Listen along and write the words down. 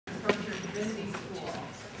Divinity School.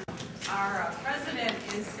 Our president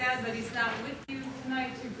is sad that he's not with you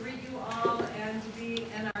tonight to greet you all and to be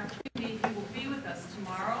in our community. He will be with us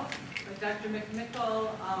tomorrow. But Dr. McMickle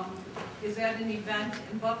is at an event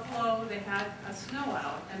in Buffalo. They had a snow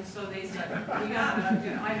out, and so they said, we gotta,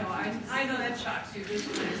 you know, I know that shocks you, this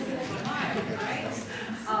is so high, right?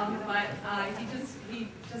 But he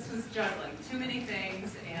just was juggling too many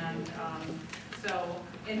things, and so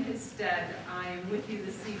in his stead, I am with you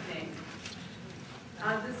this evening.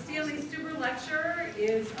 The Stanley Stuber Lecture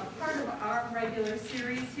is a part of our regular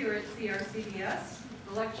series here at CRCDS.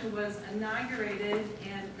 The lecture was inaugurated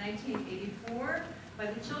in 1984 by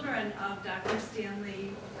the children of Dr.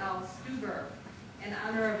 Stanley L. Stuber in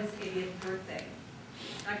honor of his 80th birthday.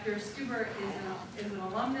 Dr. Stuber is an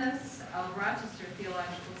alumnus of Rochester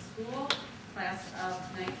Theological School, class of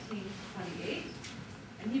 1928,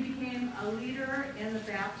 and he became a leader in the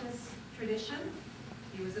Baptist tradition.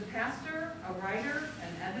 He was a pastor, a writer,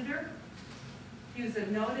 an editor. He was a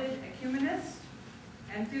noted ecumenist,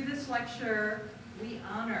 and through this lecture, we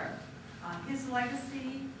honor his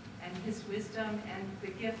legacy and his wisdom and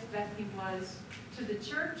the gift that he was to the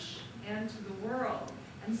church and to the world.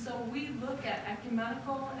 And so we look at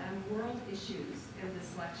ecumenical and world issues in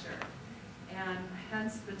this lecture, and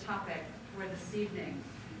hence the topic for this evening.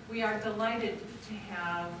 We are delighted to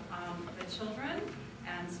have the children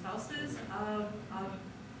and spouses of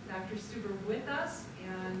Dr. Stuber with us,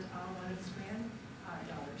 and one of his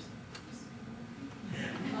granddaughters.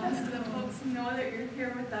 So the folks who know that you're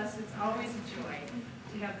here with us, it's always a joy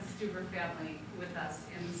to have the Stuber family with us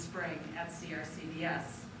in the spring at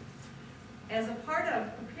CRCDS. As a part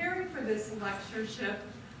of preparing for this lectureship,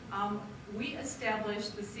 we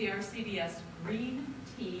established the CRCDS Green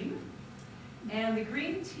Team. And the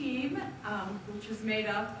Green Team, which was made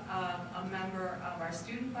up of a member of our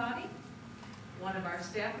student body, one of our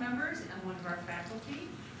staff members, and one of our faculty,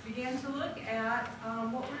 began to look at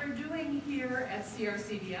what we're doing here at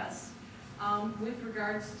CRCDS with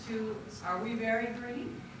regards to, are we very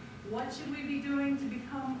green? What should we be doing to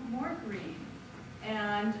become more green?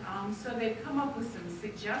 And so they've come up with some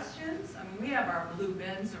suggestions. I mean, we have our blue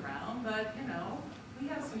bins around, but you know, we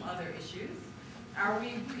have some other issues. Are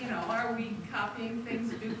we copying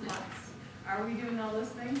things duplex? Are we doing all those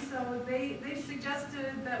things? So they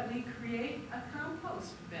suggested that we create a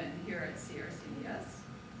compost bin here at CRCDS,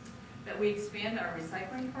 that we expand our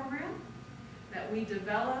recycling program, that we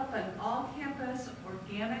develop an all-campus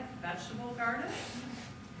organic vegetable garden,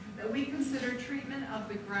 that we consider treatment of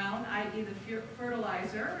the ground, i.e. the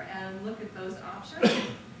fertilizer, and look at those options,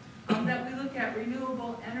 that we look at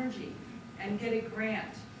renewable energy and get a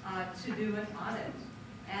grant to do an audit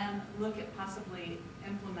and look at possibly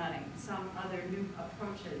implementing some other new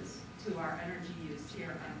approaches to our energy use here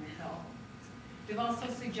on the Hill. They've also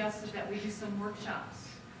suggested that we do some workshops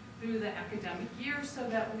through the academic year so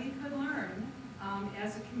that we could learn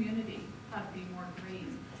as a community how to be more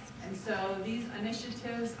green. And so these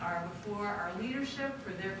initiatives are before our leadership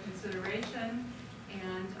for their consideration,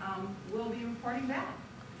 and we'll be reporting back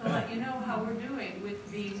to let you know how we're doing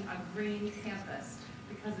with being a green campus,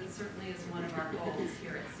 because it certainly is one of our goals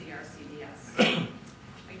here at CRCDS.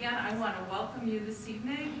 Again, I want to welcome you this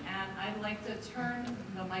evening, and I'd like to turn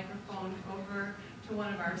the microphone over to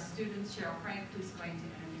one of our students, Cheryl Frank, who's going to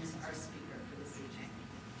introduce our speaker for this evening.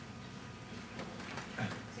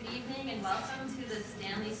 Good evening and welcome to the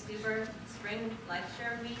Stanley Stuber Spring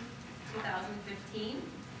Lecture Week 2015.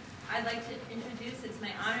 I'd like to introduce, it's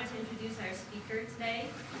my honor to introduce our speaker today,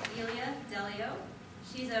 Ilia Delio.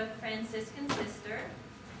 She's a Franciscan sister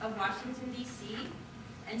of Washington, D.C.,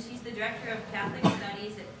 and she's the Director of Catholic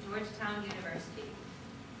Studies at Georgetown University.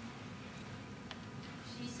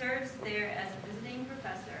 She serves there as a visiting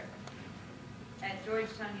professor at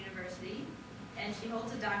Georgetown University, and she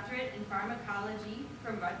holds a doctorate in pharmacology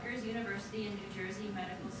from Rutgers University in New Jersey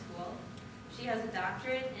Medical School. She has a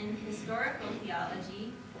doctorate in historical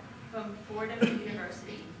theology from Fordham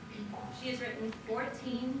University. She has written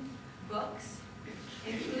 14 books,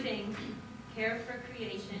 including Care for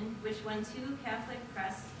Creation, which won 2 Catholic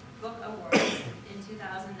Press Book Awards in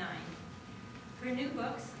 2009. Her new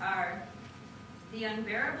books are The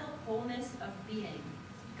Unbearable Wholeness of Being,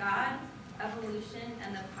 God, Evolution,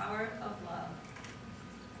 and the Power of Love.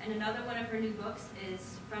 And another one of her new books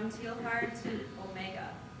is From Teilhard to Omega,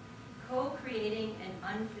 Co-Creating an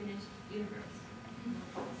Unfinished Universe.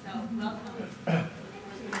 So, welcome.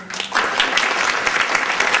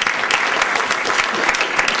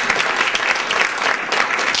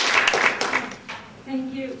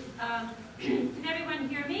 Thank you. Can everyone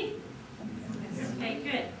hear me? Okay,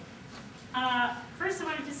 good. First, I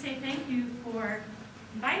wanted to say thank you for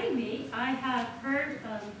inviting inviting me. I have heard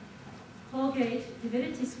of Colgate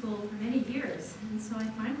Divinity School for many years, and so I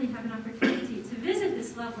finally have an opportunity to visit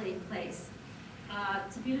this lovely place.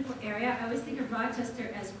 It's a beautiful area. I always think of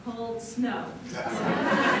Rochester as cold snow.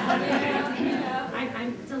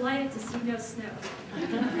 I'm delighted to see no snow.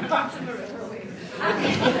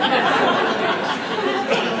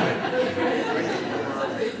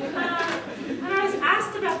 When I was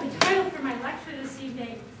asked about the title for my lecture this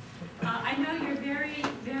evening, I know you're very,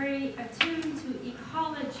 very attuned to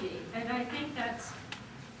ecology, and I think that's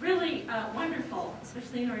really wonderful,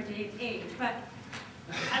 especially in our day and age. But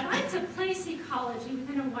I'd like to place ecology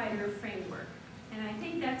within a wider framework, and I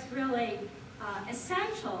think that's really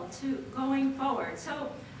essential to going forward.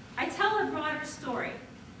 So I tell a broader story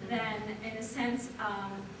than, in a sense,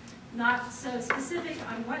 not so specific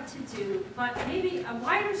on what to do, but maybe a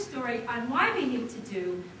wider story on why we need to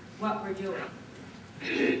do what we're doing.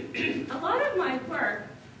 A lot of my work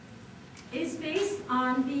is based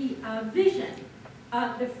on the vision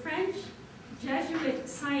of the French Jesuit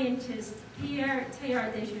scientist Pierre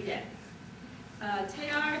Teilhard de Juillet.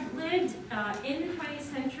 Teilhard lived in the 20th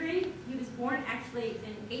century. He was born actually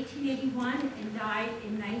in 1881 and died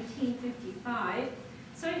in 1955.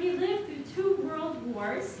 So he lived through 2 world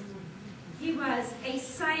wars. He was a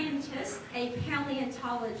scientist, a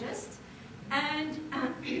paleontologist, and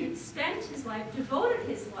spent his life, devoted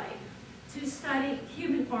his life to study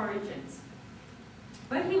human origins.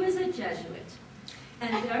 But he was a Jesuit,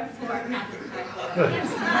 and therefore not the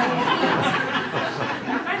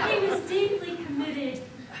but he was deeply committed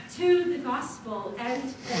to the gospel,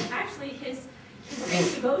 and actually his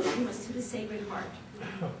great devotion was to the Sacred Heart.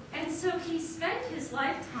 And so he spent his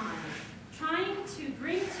lifetime trying to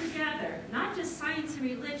bring together not just science and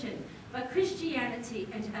religion, but Christianity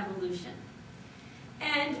and evolution.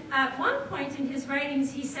 And at one point in his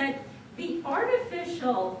writings, he said, the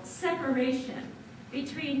artificial separation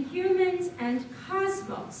between humans and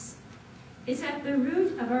cosmos is at the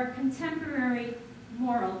root of our contemporary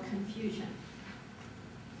moral confusion.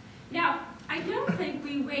 Now, I don't think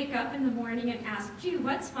we wake up in the morning and ask, gee,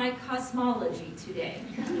 what's my cosmology today?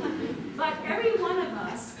 But every one of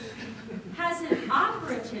us has an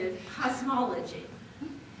operative cosmology.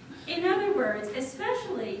 In other words,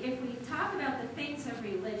 especially if we talk about the things of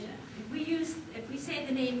religion, if we say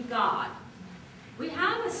the name God, we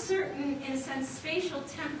have a certain, in a sense, spatial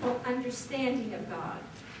temporal understanding of God.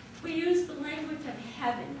 We use the language of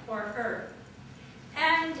heaven or earth.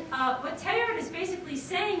 And what Teilhard is basically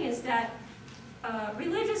saying is that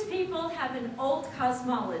religious people have an old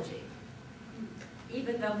cosmology,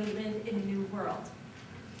 even though we live in a new world.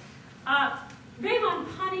 Raymond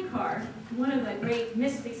Poincaré, one of the great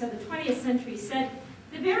mystics of the 20th century, said,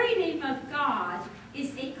 the very name of God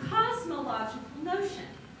is a cosmological notion.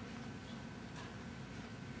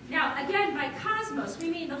 Now, again, by cosmos, we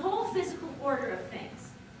mean the whole physical order of things.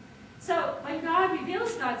 So when God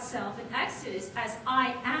reveals God's self in Exodus as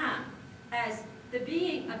I am, as the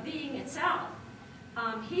being of being itself,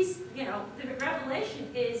 the revelation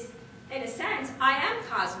is, in a sense, I am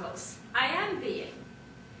cosmos, I am being.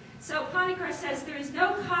 So Poincaré says there is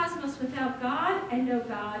no cosmos without God and no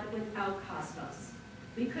God without cosmos.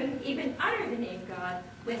 We couldn't even utter the name God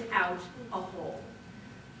without a whole.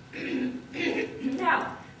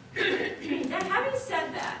 Now, having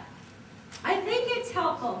said that, I think it's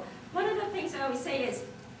helpful. One of the things I always say is,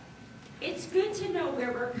 it's good to know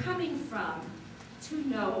where we're coming from to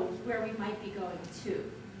know where we might be going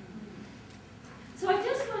to. So I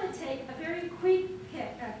just want to take a very quick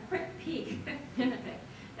peek.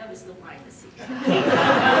 That was the wine this evening.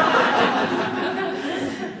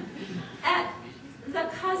 At the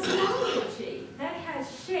cosmology that has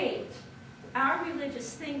shaped our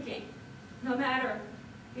religious thinking, no matter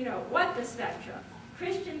what the spectrum,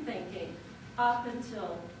 Christian thinking up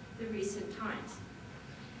until the recent times.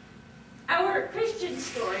 Our Christian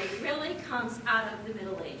story really comes out of the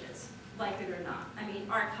Middle Ages, like it or not. I mean,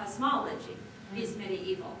 our cosmology is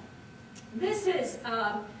medieval. This is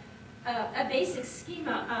a basic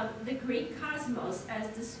schema of the Greek cosmos as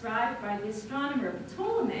described by the astronomer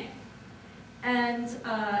Ptolemy. And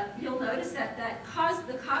you'll notice that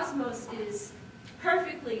the cosmos is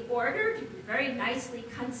perfectly ordered, very nicely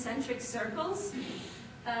concentric circles,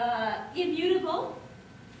 immutable,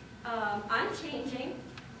 unchanging,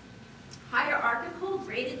 hierarchical,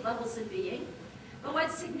 graded levels of being. But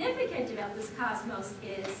what's significant about this cosmos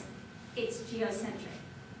is it's geocentric.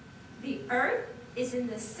 The Earth is in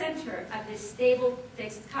the center of this stable,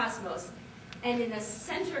 fixed cosmos. And in the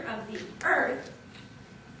center of the Earth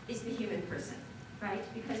is the human person, right?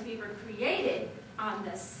 Because we were created on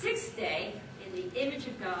the 6th day in the image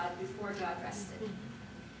of God before God rested.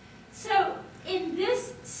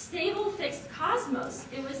 fixed cosmos,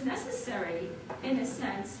 it was necessary, in a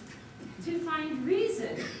sense, to find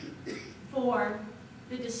reason for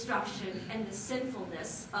the destruction and the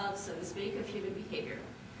sinfulness of, so to speak, of human behavior.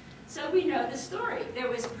 So we know the story. There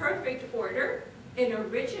was perfect order, an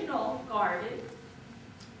original garden,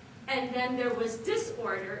 and then there was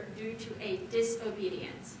disorder due to a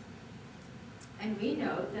disobedience. And we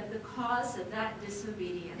know that the cause of that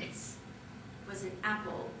disobedience was an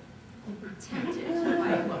apple tempted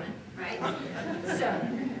by a woman, right? So,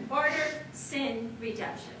 order, sin,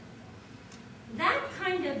 redemption. That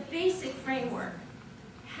kind of basic framework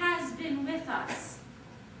has been with us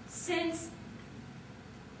since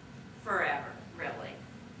forever, really.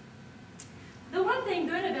 The one thing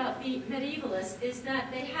good about the medievalists is that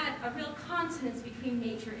they had a real consonance between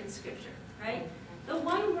nature and scripture, right? The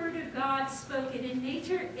one word of God spoken in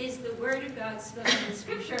nature is the word of God spoken in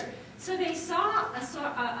scripture. So they saw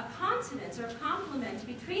a consonance or a complement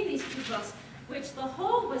between these two books, which the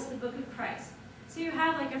whole was the book of Christ. So you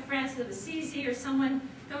have like a Francis of Assisi or someone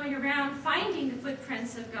going around finding the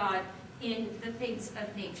footprints of God in the things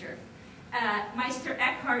of nature. Meister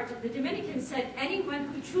Eckhart, the Dominican, said, anyone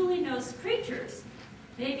who truly knows creatures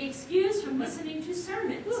may be excused from listening to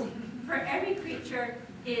sermons, for every creature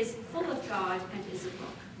is full of God and is a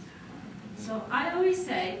book. So I always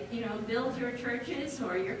say, you know, build your churches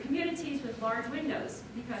or your communities with large windows,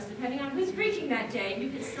 because depending on who's preaching that day, you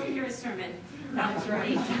can still hear a sermon. That's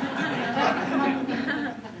right.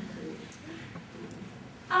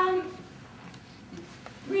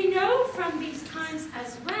 We know from these times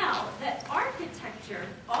as well that architecture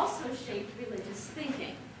also shaped religious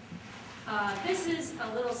thinking. This is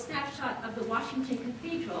a little snapshot of the Washington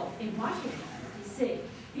Cathedral in Washington, D.C.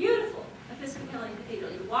 Beautiful Episcopalian cathedral.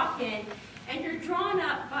 You walk in, and you're drawn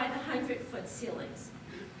up by the 100-foot ceilings.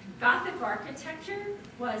 Gothic architecture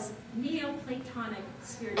was Neoplatonic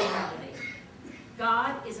spirituality.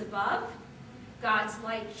 God is above. God's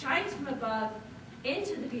light shines from above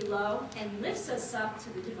into the below and lifts us up to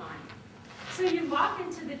the divine. So you walk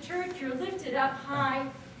into the church, you're lifted up high,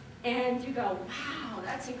 and you go, wow,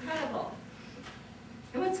 that's incredible.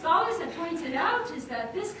 And what scholars have pointed out is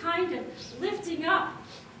that this kind of lifting up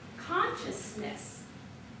consciousness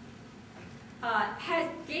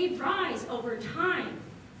gave rise over time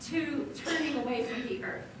to turning away from the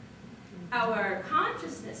earth. Our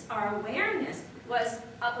consciousness, our awareness was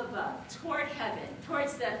up above, toward heaven,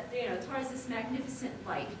 towards this magnificent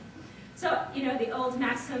light. So, you know, the old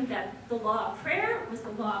maxim that the law of prayer was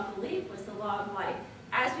the law of belief, was the law of light.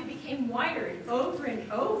 As we became wired over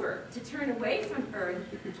and over to turn away from earth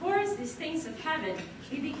towards these things of heaven,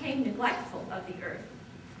 we became neglectful of the earth.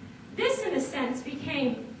 This, in a sense,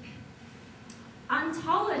 became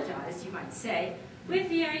ontologized, you might say, with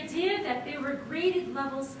the idea that there were graded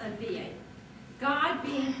levels of being. God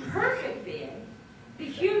being perfect being, the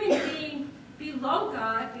human being below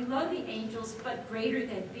God, below the angels, but greater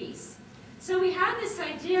than beasts. So we have this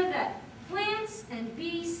idea that plants and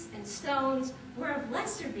beasts and stones were of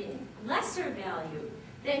lesser being, lesser value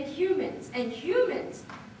than humans, and humans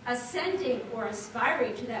ascending or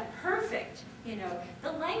aspiring to that perfect, you know,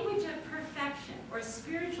 the language of perfection or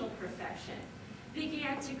spiritual perfection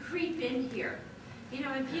began to creep in here. You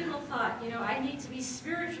know, and people thought, you know, I need to be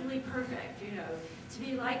spiritually perfect, you know, to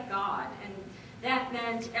be like God. And that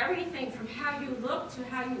meant everything from how you looked to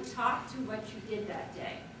how you talked to what you did that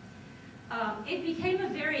day. It became a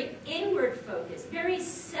very inward-focused, very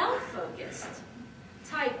self-focused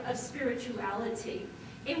type of spirituality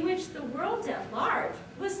in which the world at large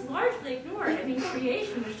was largely ignored. I mean,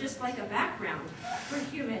 creation was just like a background for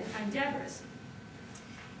human endeavors.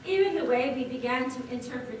 Even the way we began to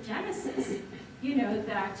interpret Genesis, you know,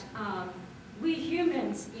 that we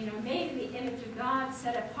humans, you know, made in the image of God,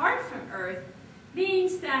 set apart from earth,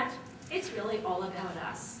 means that it's really all about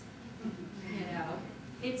us. You know,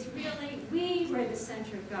 it's really, we were the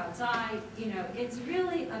center of God's eye. You know, it's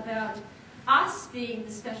really about us being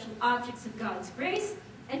the special objects of God's grace,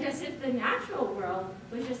 and as if the natural world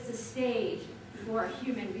was just a stage for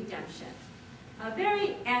human redemption.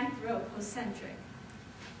 Very anthropocentric.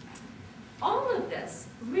 All of this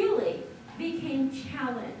really became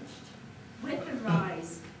challenged with the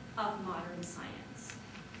rise of modern science.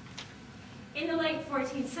 In the late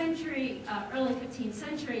 14th century, early 15th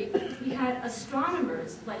century, we had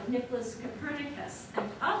astronomers like Nicholas Copernicus and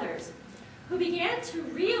others who began to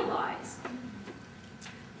realize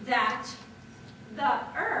that the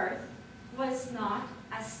Earth was not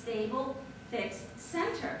a stable, fixed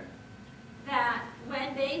center. That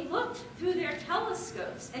when they looked through their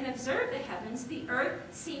telescopes and observed the heavens, the Earth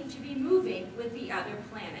seemed to be moving with the other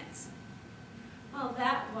planets. Well,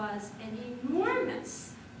 that was an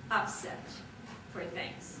enormous upset for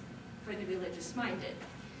things, for the religious-minded.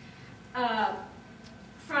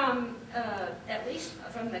 At least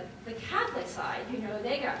from the Catholic side, you know,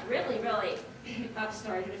 they got really, really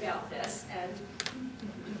upstarted about this, and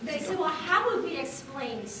they said, well, how would we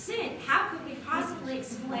explain sin? How could we possibly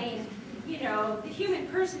explain, you know, the human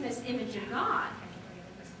person as image of God?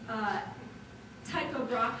 Tycho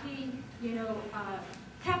Brahe, you know,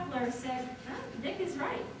 Kepler said, oh, Nick is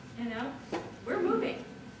right, you know, we're moving.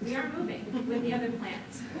 We are moving with the other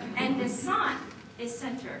planets. And the sun is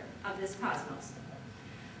center of this cosmos.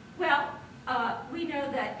 Well, we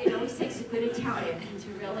know that it always takes a good Italian to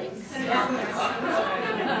really put it out there.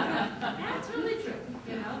 That's really true,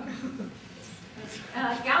 you know.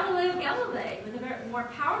 Galileo Galilei, with a more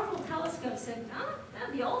powerful telescope, said, oh,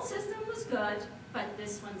 no, the old system was good, but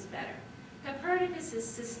this one's better. Copernicus'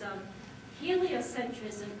 system,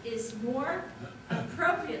 heliocentrism, is more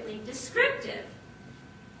appropriately descriptive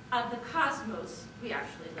of the cosmos we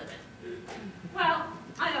actually live in. Well,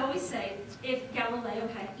 I always say, if Galileo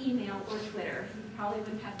had email or Twitter, he probably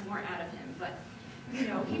would have more out of him, but, you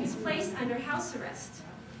know, he was placed under house arrest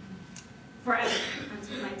forever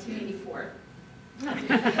until 1984. I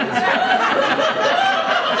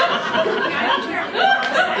don't care if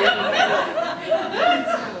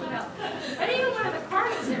but even one of the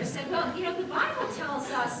cardinals there said, well, you know, the Bible tells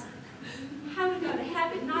us how to go to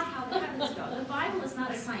heaven, not how the heavens go. The Bible is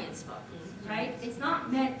not a science book, right? It's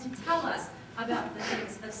not meant to tell us about the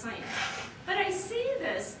things of science. But I see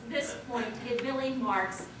this point, it really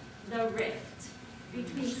marks the rift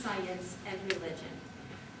between science and religion.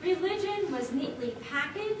 Religion was neatly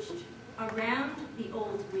packaged around the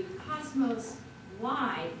old Greek cosmos.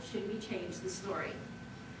 Why should we change the story?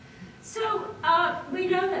 So we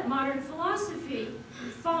know that modern philosophy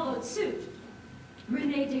followed suit.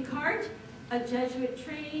 René Descartes, a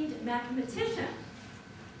Jesuit-trained mathematician.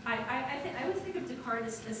 I always think of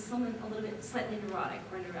Descartes as someone a little bit slightly neurotic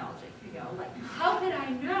or neuralgic, you know, like, how could I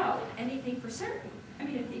know anything for certain? I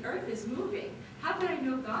mean, if the earth is moving, how could I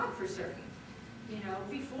know God for certain? You know,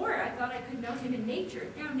 before I thought I could know him in nature.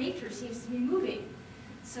 Now nature seems to be moving.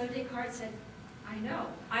 So Descartes said, I know,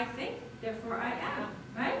 I think, therefore I am,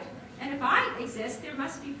 right? And if I exist, there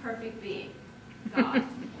must be perfect being, God.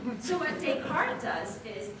 So what Descartes does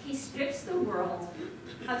is he strips the world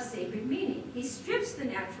of sacred meaning. He strips the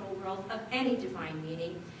natural world of any divine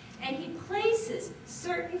meaning, and he places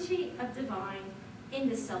certainty of divine in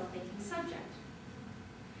the self-thinking subject.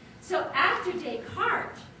 So after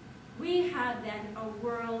Descartes, we have then a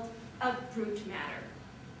world of brute matter.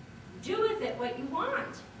 Do with it what you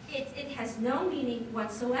want. It has no meaning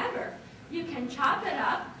whatsoever. You can chop it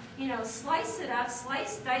up, you know, slice it up,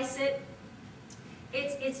 dice it.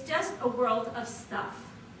 It's just a world of stuff.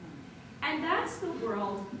 And that's the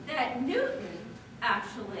world that Newton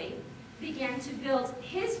actually began to build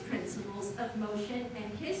his principles of motion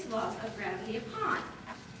and his laws of gravity upon.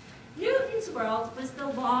 Newton's world was the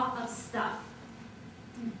law of stuff.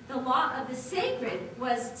 The law of the sacred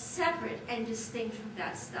was separate and distinct from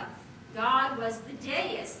that stuff. God was the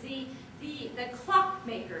deist, the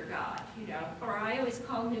clockmaker God, you know, or I always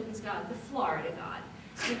call Newton's God the Florida God.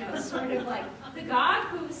 You know, sort of like the God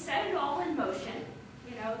who set it all in motion,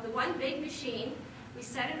 you know, the one big machine, we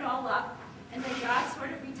set it all up, and then God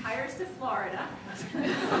sort of retires to Florida,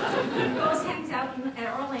 goes, hangs out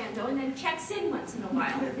at Orlando, and then checks in once in a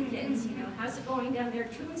while with the kids, you know, how's it going down there,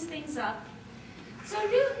 tunes things up. So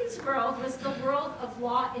Newton's world was the world of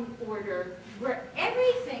law and order, where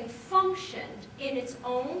everything functioned in its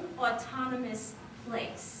own autonomous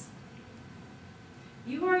place.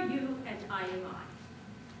 You are you, and I am I.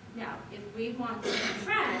 Now, if we want to be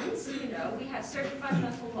friends, you know, we have certain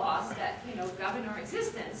fundamental laws that, you know, govern our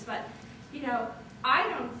existence, but, you know, I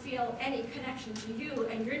don't feel any connection to you,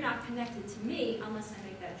 and you're not connected to me unless I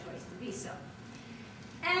make that choice to be so.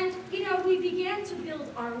 And, you know, we began to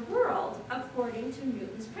build our world according to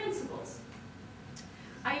Newton's principles.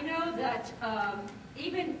 I know that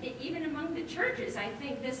even among the churches, I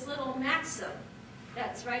think this little maxim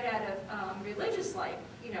that's right out of religious life,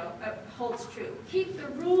 you know, holds true. Keep the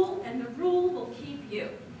rule, and the rule will keep you.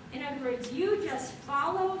 In other words, you just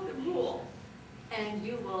follow the rule, and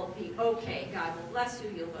you will be okay. God will bless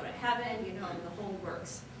you, you'll go to heaven, you know, and the whole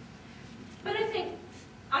works. But I think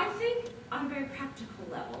on a very practical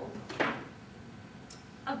level,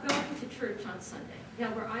 of going to church on Sunday.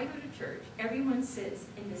 Now, where I go to church, everyone sits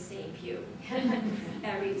in the same pew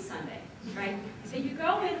every Sunday, right? So you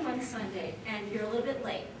go in one Sunday, and you're a little bit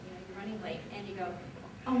late. You know, you're running late, and you go,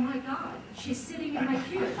 oh my God, she's sitting in my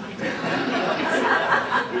pew.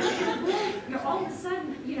 You're all of a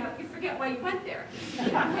sudden, you know, you forget why you went there. You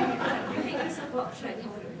think to yourself, well, should I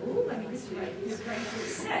tell her to to what you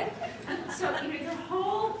said. So, your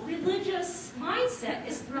whole religious mindset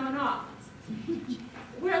is thrown off.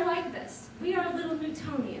 We're like this. We are little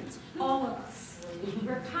Newtonians, all of us.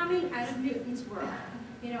 We're coming out of Newton's world.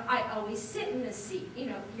 I always sit in this seat.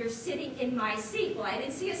 You're sitting in my seat. Well, I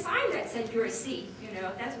didn't see a sign that said you're a seat.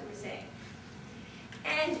 That's what we're saying.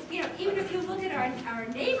 And, even if you look at our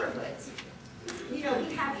neighborhoods, we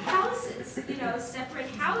have houses, separate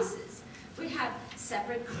houses. We have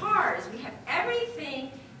separate cars. We have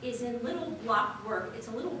everything is in little blockwork. It's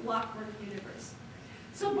a little blockwork universe.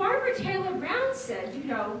 So Barbara Taylor Brown said,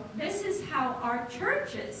 this is how our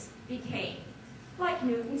churches became like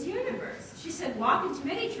Newton's universe. She said, walk into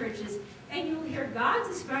many churches and you'll hear God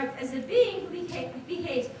described as a being who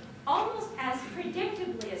behaves almost as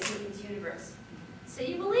predictably as Newton's universe. Say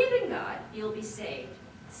you believe in God, you'll be saved.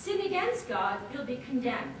 Sin against God, you'll be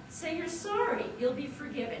condemned. Say you're sorry, you'll be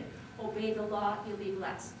forgiven. Obey the law, you'll be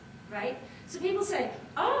blessed, right? So people say,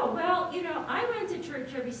 oh, well, I went to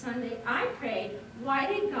church every Sunday, I prayed. Why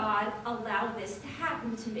did God allow this to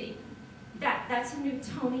happen to me? That's a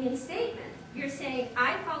Newtonian statement. You're saying,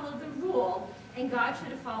 I followed the rule, and God should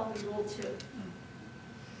have followed the rule too.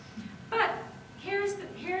 But here's the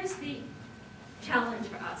challenge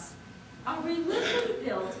for us. A religion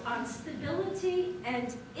built on stability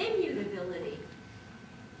and immutability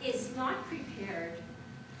is not prepared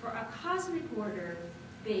for a cosmic order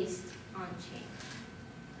based on change.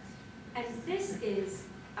 And this is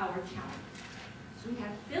our challenge. So we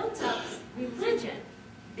have built up religion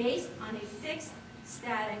based on a fixed,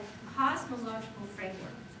 static, cosmological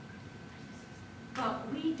framework. But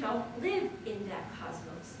we don't live in that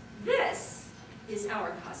cosmos. This is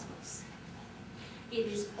our cosmos. It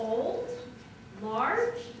is old,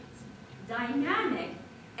 large, dynamic,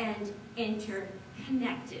 and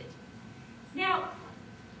interconnected. Now,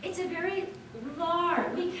 it's a very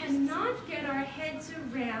large, we cannot get our heads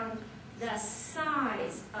around the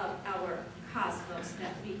size of our cosmos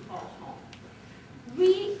that we call home.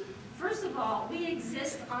 First of all, we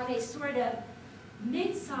exist on a sort of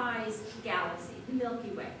mid-sized galaxy, the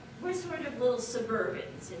Milky Way. We're sort of little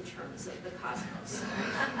suburbans in terms of the cosmos.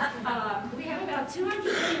 We have about 200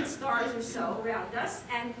 billion stars or so around us,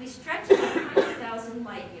 and we stretch about 100,000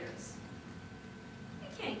 light years. We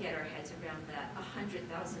can't get our heads around that,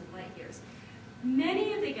 100,000 light years.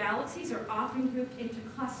 Many of the galaxies are often grouped into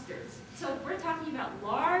clusters. So we're talking about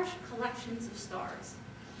large collections of stars.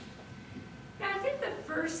 Now, I think the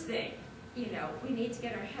first thing, we need to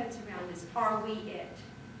get our heads around is, are we it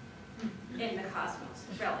in the cosmos?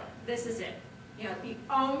 Really, this is it. The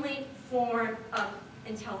only form of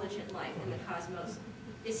intelligent life in the cosmos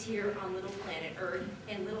is here on little planet Earth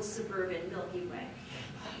in little suburban Milky Way.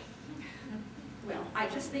 Well, I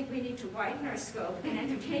just think we need to widen our scope and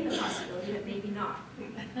entertain the possibility that maybe not.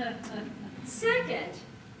 Second,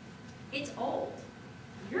 it's old.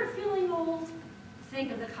 You're feeling old?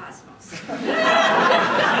 Think of the cosmos. It's about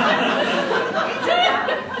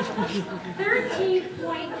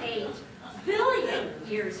 13.8 billion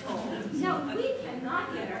years old. Now, we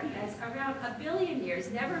cannot get our heads around a billion years,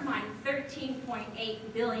 never mind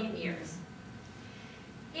 13.8 billion years.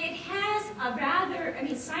 It has a rather,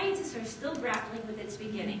 scientists are still grappling with its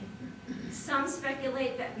beginning. Some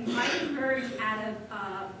speculate that we might emerge out of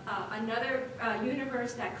another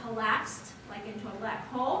universe that collapsed, like into a black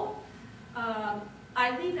hole.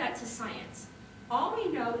 I leave that to science. All we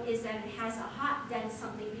know is that it has a hot, dense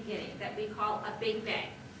something beginning that we call a Big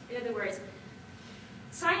Bang. In other words,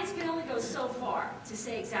 science can only go so far to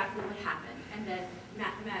say exactly what happened, and then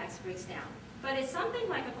mathematics breaks down. But it's something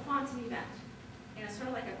like a quantum event. Sort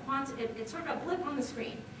of like a quantum, it's sort of a blip on the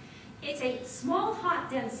screen. It's a small,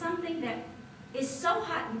 hot, dense something that is so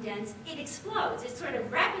hot and dense, it explodes. It sort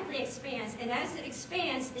of rapidly expands, and as it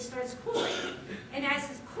expands, it starts cooling. And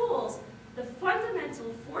as it cools, the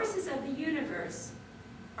fundamental forces of the universe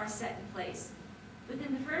are set in place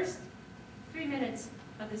within the first 3 minutes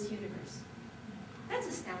of this universe. That's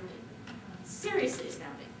astounding. Seriously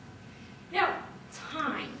astounding. Now,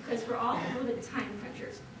 time, because we're all a little bit time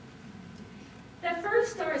crunchers. The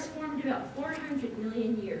first stars formed about 400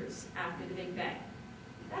 million years after the Big Bang.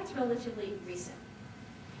 That's relatively recent.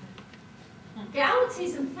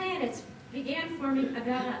 Galaxies and planets began forming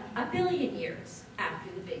about a billion years after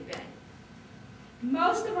the Big Bang.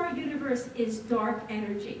 Most of our universe is dark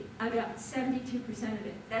energy, about 72% of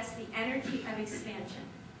it. That's the energy of expansion.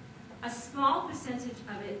 A small percentage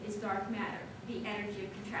of it is dark matter, the energy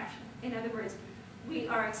of contraction. In other words, we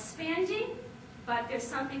are expanding, but there's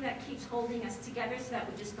something that keeps holding us together so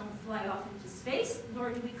that we just don't fly off into space,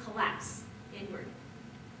 nor do we collapse inward.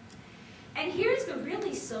 And here's the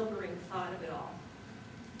really sobering thought of it all.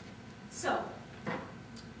 So,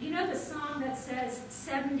 you know the song that says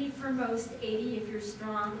 70 for most, 80 if you're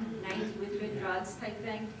strong, 90 with good drugs type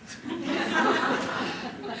thing?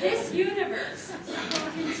 This universe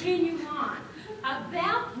will continue on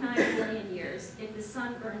about 9 billion years if the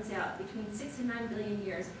sun burns out, between 6 and 9 billion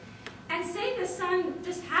years. And say the sun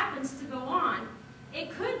just happens to go on,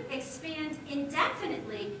 it could expand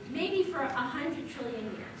indefinitely, maybe for 100 trillion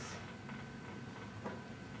years.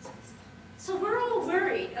 So we're all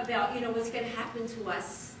worried about, what's going to happen to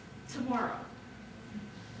us tomorrow.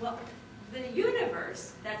 Well, the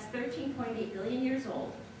universe, that's 13.8 billion years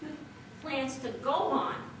old, plans to go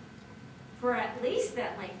on for at least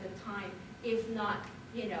that length of time, if not,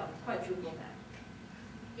 quadruple that.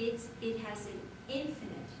 It has an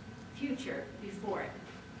infinite future before it.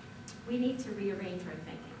 We need to rearrange our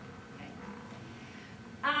thinking. Okay?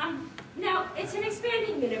 Now, it's an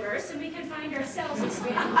expanding universe, and we can find ourselves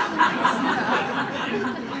expanding. But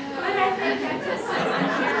I think that just says that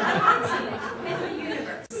we're consonant with the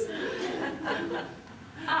universe.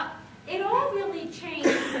 It all really changed,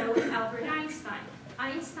 with Albert Einstein.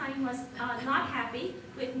 Einstein was not happy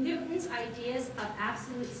with Newton's ideas of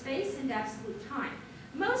absolute space and absolute time.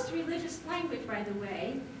 Most religious language, by the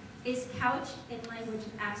way, is couched in language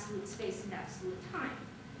of absolute space and absolute time.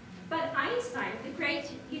 But Einstein, the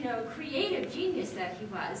great, creative genius that he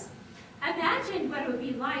was, imagined what it would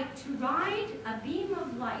be like to ride a beam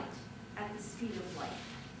of light at the speed of light.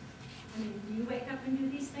 I mean, do you wake up and do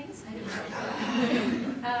these things? I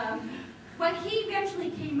don't know. What he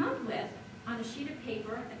eventually came up with on a sheet of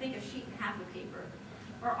paper, I think a sheet and a half of paper,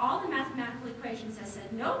 are all the mathematical equations that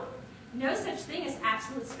said, nope, no such thing as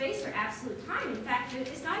absolute space or absolute time. In fact,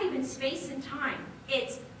 it's not even space and time.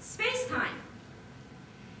 It's space-time.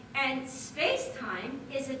 And space-time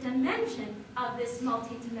is a dimension of this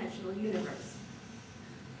multidimensional universe.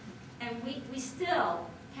 And we still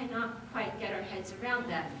cannot quite get our heads around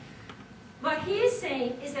that. What he is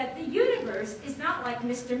saying is that the universe is not like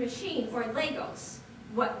Mr. Machine or Legos,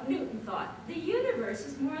 what Newton thought. The universe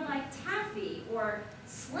is more like taffy or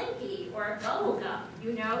Slinky or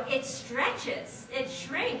bubblegum, It stretches, it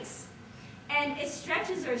shrinks. And it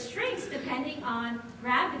stretches or shrinks depending on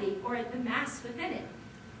gravity or the mass within it.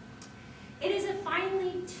 It is a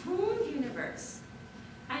finely tuned universe.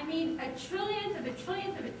 I mean, a trillionth of a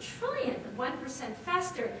trillionth of a trillionth of 1%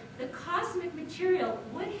 faster, the cosmic material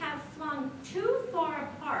would have flung too far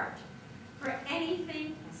apart for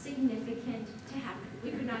anything significant to happen. We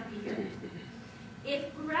could not be here.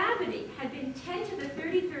 If gravity had been 10 to the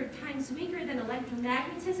 33rd times weaker than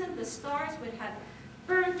electromagnetism, the stars would have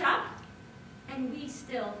burned up, and we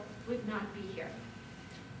still would not be here.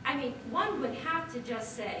 I mean, one would have to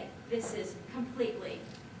just say, this is completely,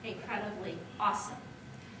 incredibly awesome.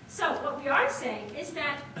 So what we are saying is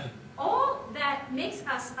that all that makes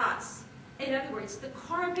us us, in other words, the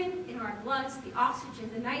carbon in our bloods, the oxygen,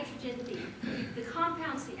 the nitrogen, the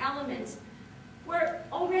compounds, the elements, were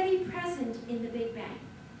already present in the Big Bang.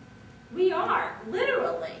 We are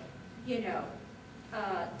literally,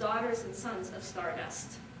 daughters and sons of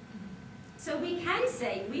stardust. So we can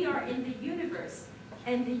say we are in the universe,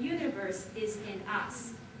 and the universe is in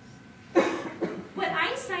us. What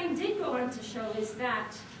Einstein did go on to show is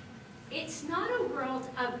that it's not a world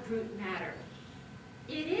of brute matter.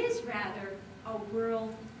 It is rather a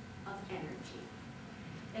world of energy.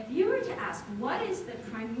 If you were to ask, what is the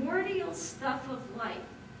primordial stuff of life?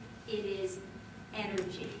 It is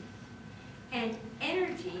energy. And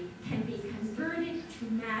energy can be converted to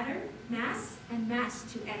matter, mass, and mass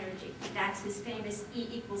to energy. That's his famous E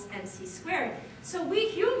equals mc squared. So we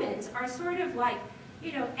humans are sort of like,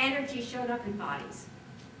 energy showed up in bodies.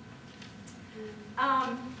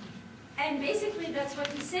 And basically that's what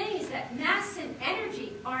he's saying, is that mass and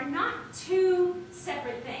energy are not two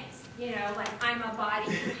separate things. Like I'm a body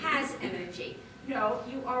that has energy. No,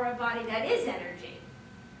 you are a body that is energy.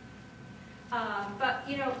 But,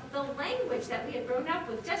 the language that we have grown up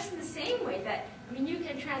with, just in the same way that, you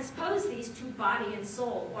can transpose these to body and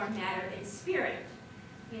soul, or matter and spirit.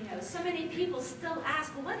 So many people still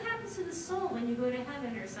ask, well, what happens to the soul when you go to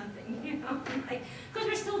heaven or something? Because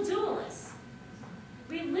we're still dualists.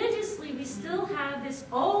 Religiously, we still have this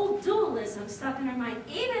old dualism stuck in our mind,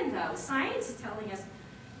 even though science is telling us,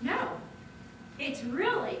 no, it's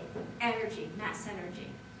really energy, mass energy.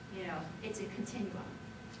 It's a continuum.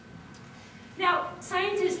 Now,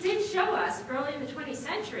 scientists did show us early in the 20th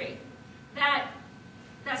century that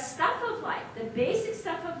the stuff of life, the basic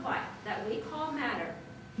stuff of life that we call matter,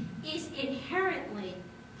 is inherently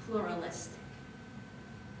pluralistic.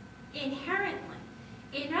 Inherently.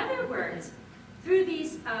 In other words, through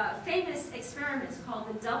these famous experiments called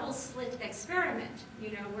the double slit experiment,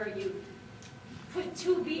 where you put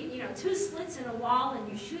two slits in a wall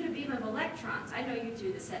and you shoot a beam of electrons. I know you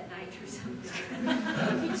do this at night or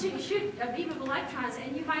something. You shoot a beam of electrons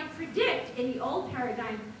and you might predict, in the old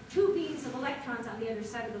paradigm, 2 beams of electrons on the other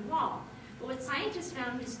side of the wall. But what scientists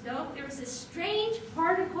found is, no, there was this strange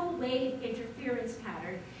particle wave interference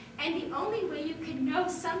pattern, and the only way you can know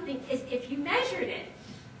something is if you measured it.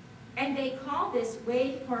 And they call this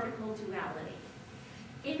wave-particle duality.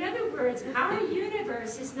 In other words, our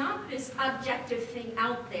universe is not this objective thing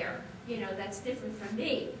out there, that's different from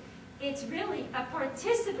me. It's really a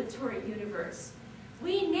participatory universe.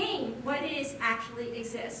 We name what is actually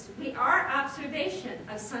exists. Our observation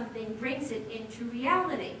of something brings it into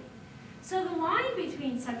reality. So the line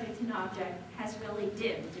between subject and object has really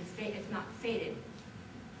dimmed, if not faded.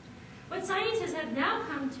 What scientists have now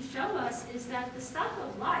come to show us is that the stuff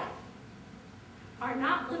of life are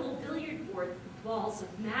not little billiard board balls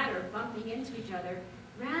of matter bumping into each other,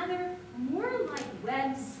 rather more like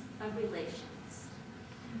webs of relations.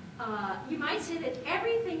 You might say that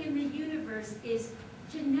everything in the universe is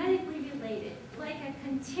genetically related, like a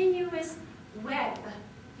continuous web,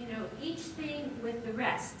 each thing with the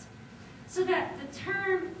rest. So that the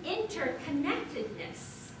term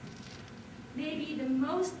interconnectedness may be the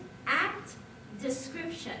most apt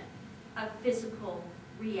description of physical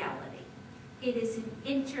reality. It is an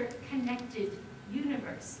interconnected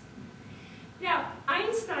universe. Now,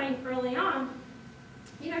 Einstein early on,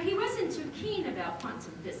 he wasn't too keen about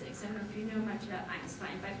quantum physics. I don't know if you know much about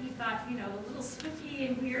Einstein, but he thought, a little spooky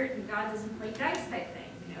and weird, and God doesn't play dice type thing.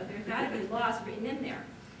 There's got to be laws written in there.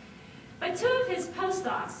 But 2 of his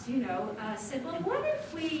postdocs, said, well, what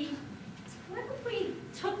if we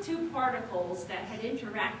took 2 particles that had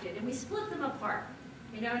interacted and we split them apart?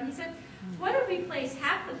 And he said, what if we place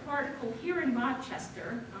half the particle here in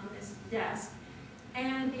Rochester on this desk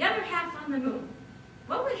and the other half on the moon?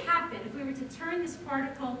 What would happen if we were to turn this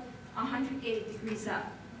particle 180 degrees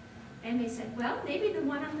up? And they said, well, maybe the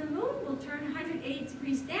one on the moon will turn 180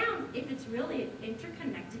 degrees down if it's really an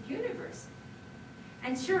interconnected universe.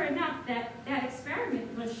 And sure enough, that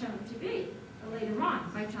experiment was shown to be, later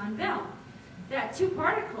on, by John Bell, that 2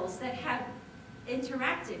 particles that have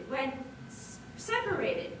interacted, when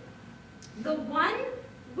separated, the one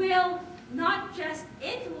will not just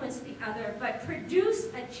influence the other, but produce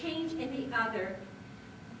a change in the other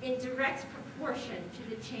in direct proportion to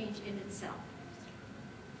the change in itself.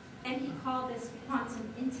 And he called this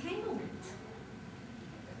quantum entanglement.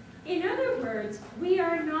 In other words, we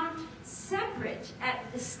are not separate.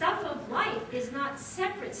 The stuff of life is not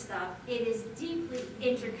separate stuff. It is deeply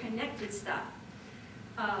interconnected stuff.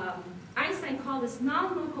 Einstein called this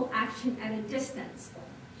non-local action at a distance.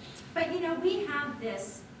 But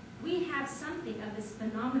we have something of this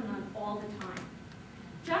phenomenon all the time.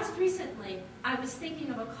 Just recently, I was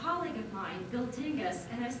thinking of a colleague of mine, Bill Dingus,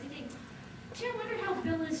 and I was thinking, gee, I wonder how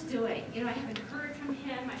Bill is doing. I haven't heard from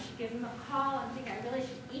him. I should give him a call. I think I really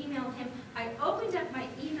should email him. I opened up my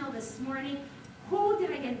email this morning. Who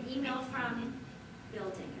did I get an email from?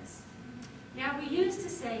 Bill Dingus. Now, we used to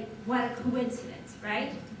say, what a coincidence,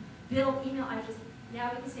 right? Bill email address.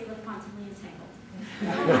 Now we can say we're quantumly entangled.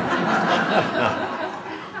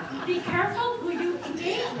 Be careful who you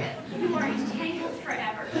engage with. You are entangled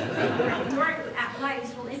forever. Your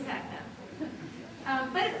lives will impact them.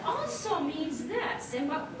 But it also means this, and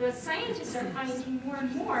what the scientists are finding more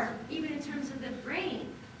and more, even in terms of the brain.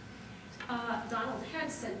 Donald Hebb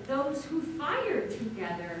said, those who fire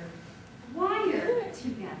together, wire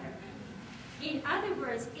together. In other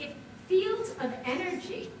words, if fields of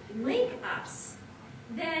energy link us,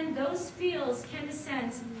 then those fields can, in a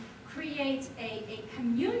sense, create a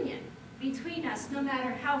communion between us, no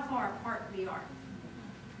matter how far apart we are.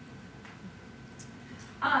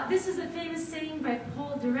 This is a famous saying by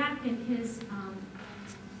Paul Dirac in his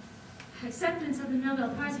acceptance of the Nobel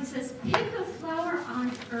Prize. He says, pick a flower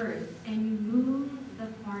on earth and you move the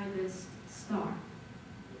farthest star.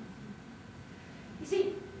 You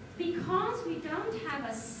see, because we don't have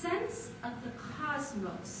a sense of the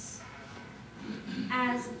cosmos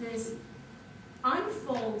as this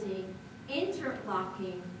unfolding,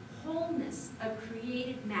 interlocking wholeness of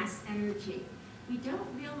created mass energy, we don't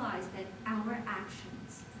realize that our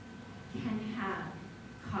actions can have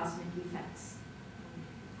cosmic effects.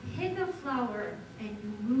 Pick a flower and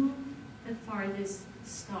you move the farthest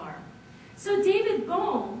star. So David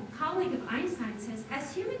Bohm, colleague of Einstein, says,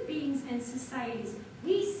 as human beings and societies,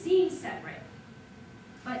 we seem separate.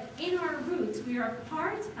 But in our roots, we are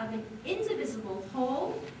part of an indivisible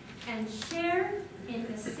whole and share in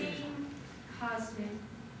the same cosmic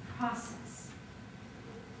process.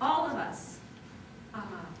 all of us,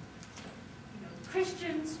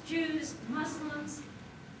 Christians, Jews, Muslims,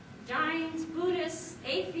 Jains, Buddhists,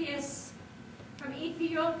 atheists, from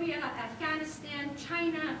Ethiopia, Afghanistan,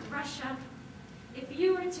 China, Russia, if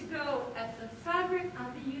you were to go at the fabric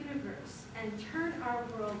of the universe and turn our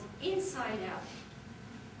world inside out,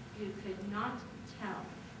 you could not tell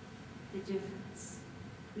the difference.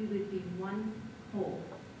 We would be one whole.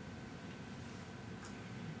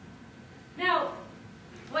 Now,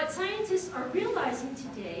 what scientists are realizing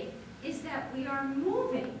today is that we are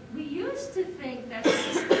moving. We used to think that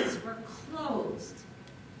systems were closed,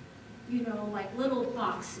 like little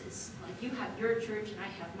boxes. Like you have your church and I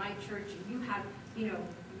have my church, and you have,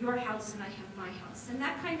 your house and I have my house. And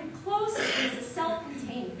that kind of closed system is a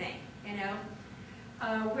self-contained thing,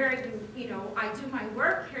 where I do my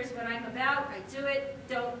work, here's what I'm about, I do it,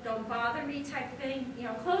 don't bother me type thing.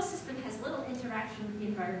 Closed system has little interaction with the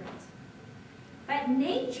environment. But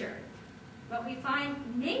nature, what we find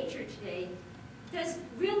nature today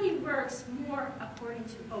really works more according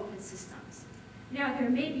to open systems. Now, there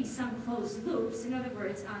may be some closed loops, in other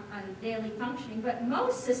words, on daily functioning, but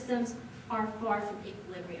most systems are far from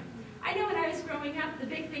equilibrium. I know when I was growing up, the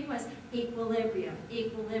big thing was equilibrium,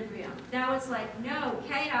 equilibrium. Now it's like, no,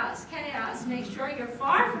 chaos, chaos. Make sure you're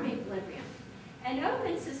far from equilibrium. An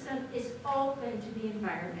open system is open to the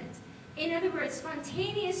environment. In other words,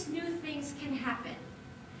 spontaneous new things can happen.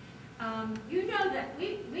 You know that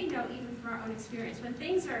we know even from our own experience, when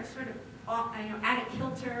things are sort of out of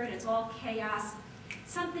kilter and it's all chaos,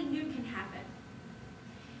 something new can happen.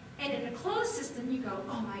 And in a closed system, you go,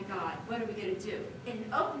 oh my God, what are we going to do? In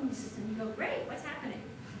an open system, you go, great, what's happening?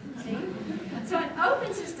 See? So an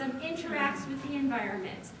open system interacts with the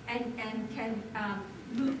environment and can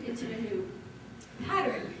move into a new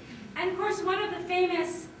pattern. And of course, one of the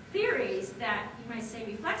famous theories that you might say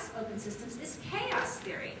reflects open systems is chaos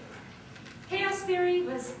theory. Chaos theory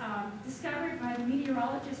was discovered by the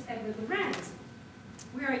meteorologist Edward Lorenz,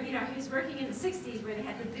 where he was working in the 60s, where they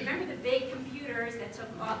had remember the big computers that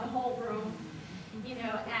took the whole room, and he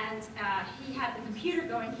had the computer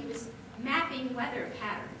going. He was mapping weather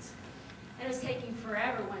patterns, and it was taking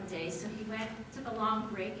forever one day. So he took a long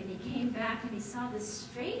break, and he came back, and he saw this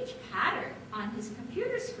strange pattern on his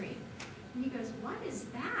computer screen, and he goes, "What is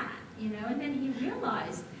that?" And then he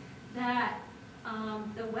realized that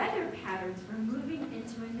the weather patterns were moving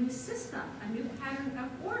into a new system, a new pattern of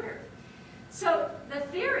order. So the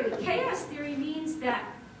theory, chaos theory, means that,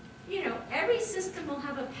 every system will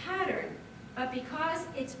have a pattern, but because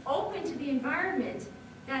it's open to the environment,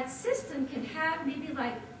 that system can have maybe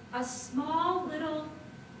like a small little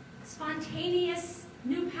spontaneous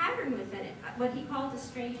new pattern within it, what he called a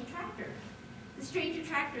strange attractor. The strange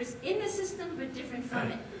attractor is in the system but different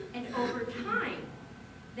from it, and over time,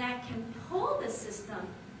 that can pull the system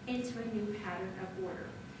into a new pattern of order.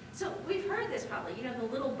 So we've heard this probably, the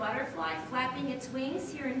little butterfly flapping its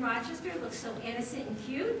wings here in Rochester looks so innocent and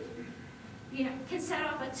cute, can set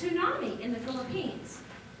off a tsunami in the Philippines.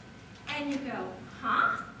 And you go,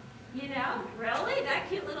 huh? Really? That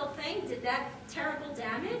cute little thing did that terrible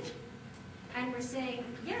damage? And we're saying,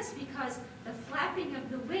 yes, because the flapping of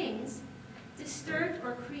the wings disturbed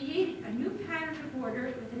or created a new pattern of order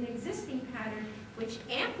with an existing pattern which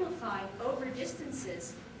amplified over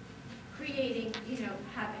distances, creating,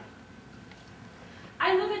 havoc.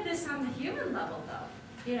 I look at this on the human level, though,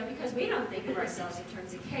 because we don't think of ourselves in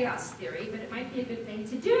terms of chaos theory, but it might be a good thing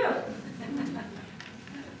to do.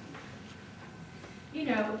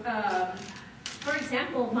 For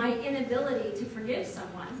example, my inability to forgive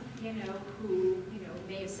someone, who,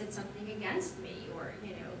 may have said something against me or,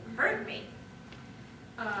 hurt me.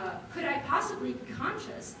 Could I possibly be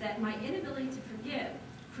conscious that my inability to forgive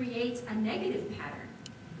creates a negative pattern,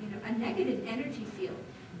 a negative energy field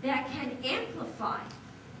that can amplify,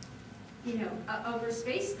 over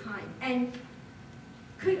space-time? And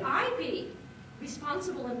could I be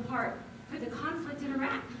responsible in part for the conflict in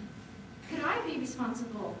Iraq? Could I be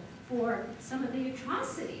responsible for some of the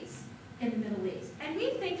atrocities in the Middle East? And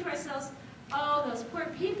we think to ourselves, oh, those poor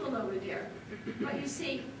people over there. But you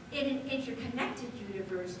see, in an interconnected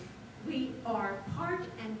universe, we are part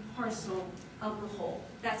and parcel of the whole.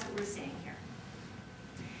 That's what we're saying here.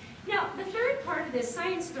 Now, the third part of this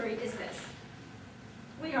science story is this.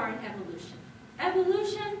 We are in evolution.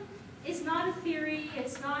 Evolution is not a theory.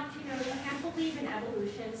 It's not, you can't believe in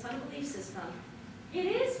evolution. It's not a belief system. It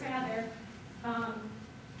is rather,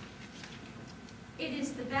 it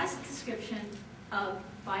is the best description of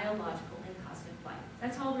biological and cosmic life.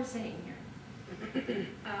 That's all we're saying here.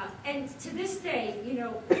 And to this day,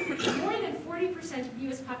 more than 40% of the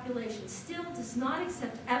U.S. population still does not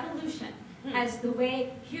accept evolution as the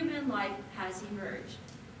way human life has emerged.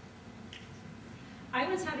 I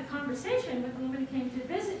once had a conversation with a woman who came to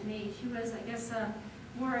visit me. She was, I guess,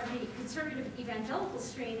 more of the conservative evangelical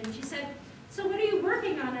strain, and she said, "So what are you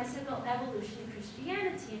working on?" I said, "Well, evolution in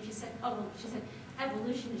Christianity." And she said, "Oh, well," she said,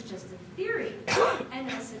 "evolution is just a theory." And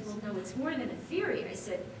I said, "Well, no, it's more than a theory." I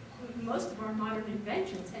said, "Most of our modern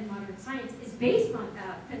inventions and modern science is based on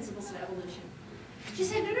principles of evolution." She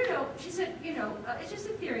said, "No, no, no." She said, "It's just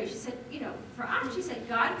a theory." She said, "For us," she said,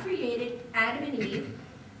 "God created Adam and Eve,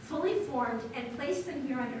 fully formed, and placed them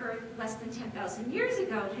here on earth less than 10,000 years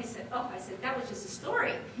ago." And I said, "Oh," I said, "that was just a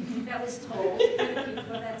story that was told to the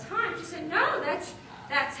people of that time." She said, "No,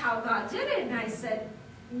 that's how God did it." And I said,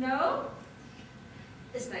 "No,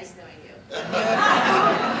 it's nice knowing you."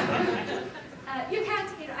 You can't,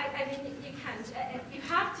 you can't. You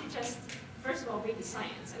have to just, first of all, read the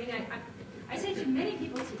science. I mean, I say to many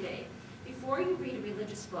people today, before you read a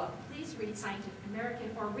religious book, please read Scientific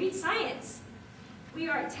American or read science. We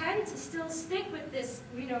tend to still stick with this,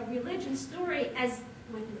 religion story as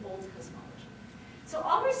with an old cosmology. So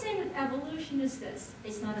all we're saying with evolution is this: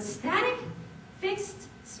 it's not a static, fixed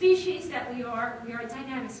species that we are. We are a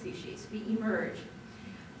dynamic species. We emerge.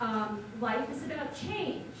 Life is about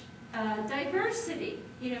change, diversity.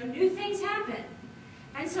 New things happen,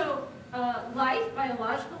 and so life,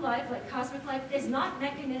 biological life, like cosmic life, is not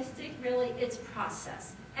mechanistic. Really, it's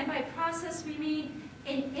process. And by process, we mean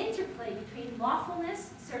an interplay between lawfulness.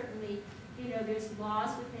 Certainly, there's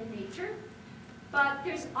laws within nature, but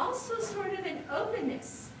there's also sort of an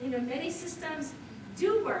openness. Many systems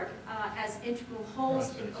do work as integral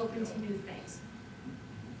wholes and open to new things.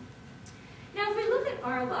 Now, if we look at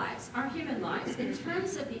our lives, our human lives, in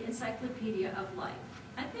terms of the Encyclopedia of Life,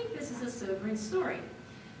 I think this is a sobering story.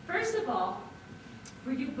 First of all,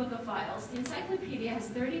 for you bookophiles, the encyclopedia has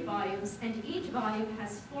 30 volumes, and each volume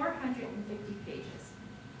has 450 pages.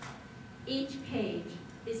 Each page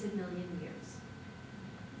is 1,000,000 years.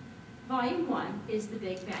 Volume 1 is the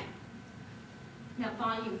Big Bang. Now,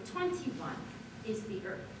 volume 21 is the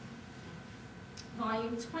Earth.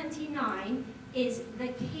 Volume 29 is the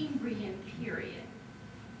Cambrian period.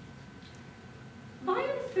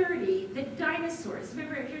 Volume 30, the dinosaurs.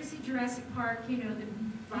 Remember, if you see Jurassic Park, the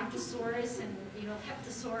Brontosaurus and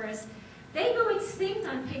Heptosaurus, they go extinct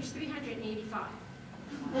on page 385.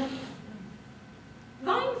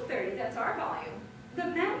 Volume 30, that's our volume. The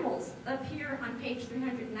mammals appear on page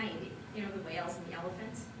 390. The whales and the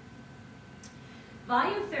elephants.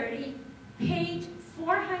 Volume 30, page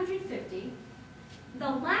 450. The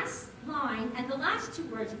last line and the last two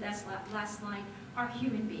words of that last line are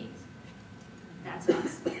human beings. That's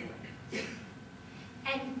us.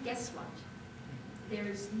 And guess what?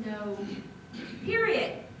 There's no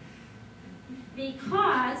period,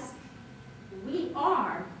 because we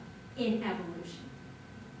are in evolution.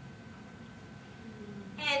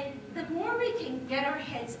 And the more we can get our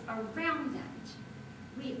heads around that,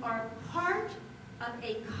 we are part of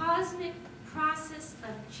a cosmic process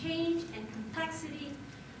of change and complexity.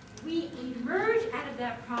 We emerge out of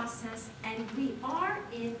that process, and we are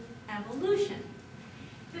in evolution.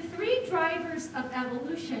 The three drivers of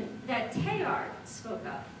evolution that Teilhard spoke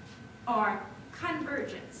of are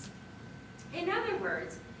convergence. In other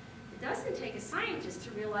words, it doesn't take a scientist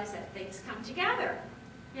to realize that things come together.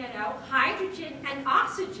 Hydrogen and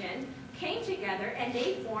oxygen came together and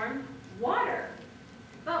they formed water.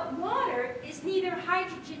 But water is neither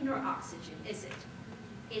hydrogen nor oxygen, is it?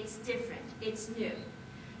 It's different. It's new.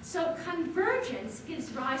 So convergence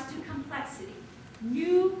gives rise to complexity,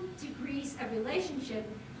 new degrees of relationship,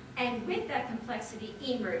 and with that complexity,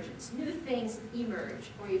 emergence. New things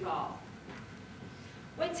emerge or evolve.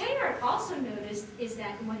 What Teilhard also noticed is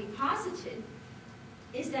that, and what he posited,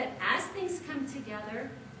 is that as things come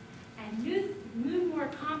together and new more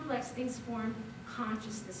complex things form,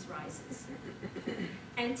 consciousness rises.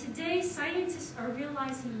 And today, scientists are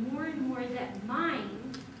realizing more and more that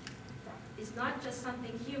mind is not just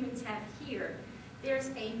something humans have here. There's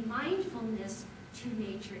a mindfulness to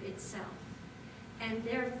nature itself. And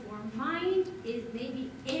therefore, mind is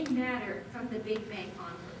maybe in matter from the Big Bang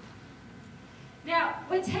onward. Now,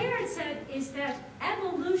 what Teilhard said is that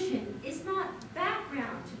evolution is not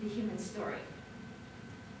background to the human story.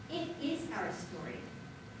 It is our story.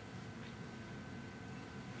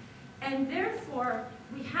 And therefore,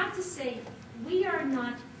 we have to say we are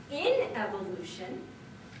not in evolution,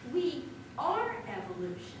 we are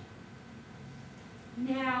evolution.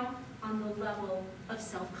 Now, on the level of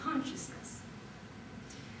self-consciousness.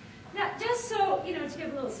 Now, just so, to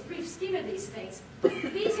give a little brief scheme of these things,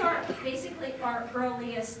 these are basically our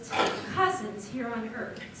earliest cousins here on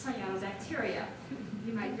Earth, cyanobacteria.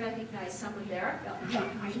 You might recognize someone there about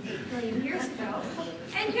 1.8 million years ago.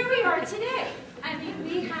 And here we are today. I mean,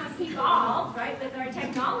 we have evolved, right, with our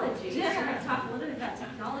technology. We're going to talk a little bit about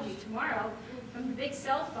technology tomorrow, from the big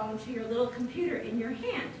cell phone to your little computer in your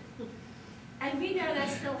hand. And we know that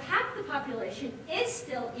still half the population is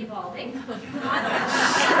still evolving. That's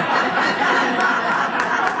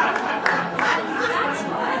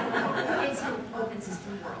why it's an open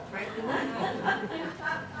system world, right?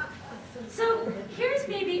 So here's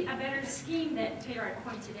maybe a better scheme that Taylor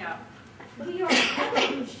pointed out. We are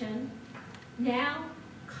evolution, now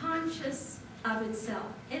conscious of itself.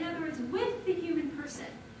 In other words, with the human person,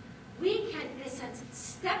 we can, in a sense,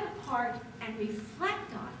 step apart and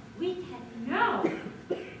reflect on. We can know,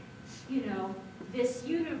 this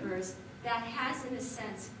universe that has, in a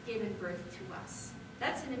sense, given birth to us.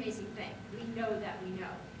 That's an amazing thing. We know that we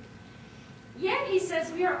know. Yet, he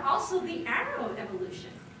says, we are also the arrow of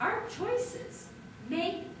evolution. Our choices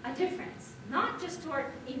make a difference, not just to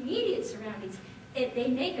our immediate surroundings. They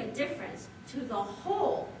make a difference to the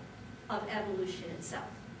whole of evolution itself.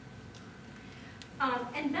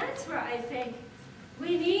 And that's where I think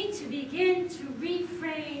we need to begin to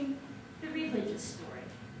reframe the religious story.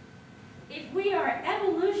 If we are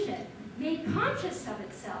evolution made conscious of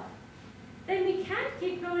itself, then we can't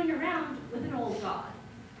keep going around with an old God,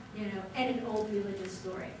 and an old religious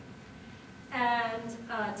story. And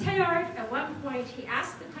Teilhard, at one point, he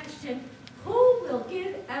asked the question, who will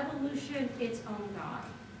give evolution its own God?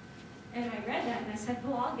 And I read that and I said,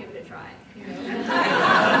 well, I'll give it a try.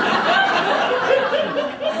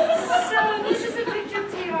 So this is a picture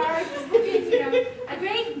of Teilhard. He's a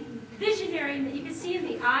great visionary that you can see in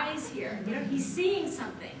the eyes here. He's seeing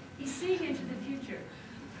something. He's seeing into the future.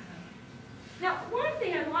 Now, one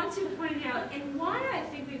thing I want to point out, and why I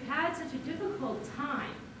think we've had such a difficult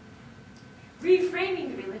time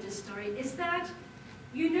reframing the religious story, is that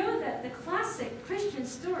you know that the classic Christian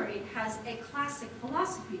story has a classic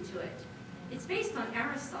philosophy to it. It's based on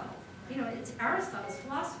Aristotle. It's Aristotle's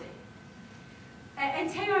philosophy. And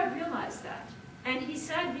Teilhard realized that. And he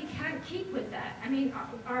said we can't keep with that. I mean,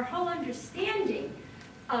 our whole understanding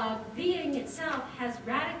of being itself has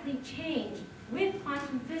radically changed with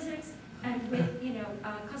quantum physics and with,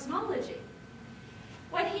 cosmology.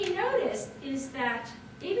 What he noticed is that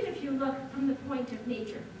even if you look from the point of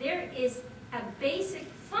nature, there is a basic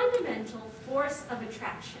fundamental force of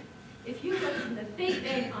attraction. If you look from the Big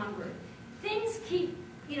Bang onward, things keep,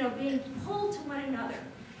 being pulled to one another.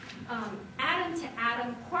 Atom to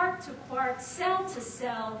atom, quark to quark, cell to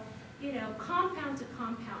cell, compound to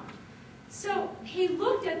compound. So he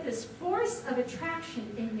looked at this force of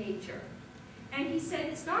attraction in nature. And he said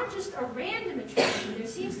it's not just a random attraction. There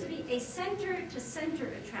seems to be a center-to-center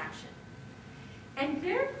attraction. And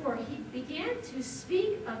therefore, he began to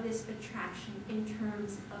speak of this attraction in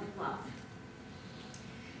terms of love.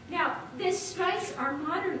 Now, this strikes our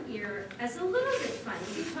modern ear as a little bit funny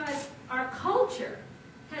because our culture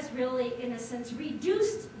has really, in a sense,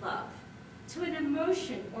 reduced love to an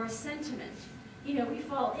emotion or sentiment. We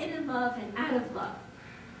fall in love and out of love.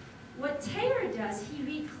 What Teilhard does,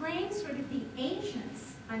 he reclaims sort of the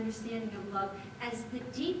ancients' understanding of love as the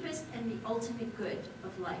deepest and the ultimate good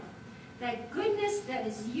of life. That goodness that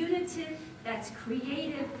is unitive, that's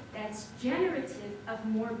creative, that's generative of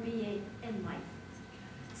more being in life.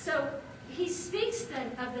 So he speaks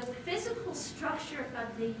then of the physical structure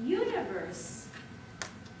of the universe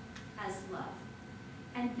as love.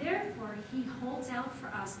 And therefore, he holds out for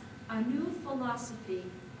us a new philosophy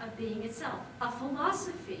of being itself, a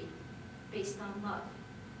philosophy based on love.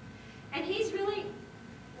 And he's really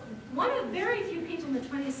one of very few people in the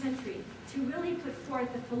 20th century to really put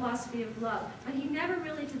forth the philosophy of love, but he never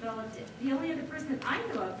really developed it. The only other person that I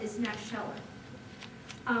know of is Max Scheler.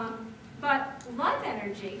 But love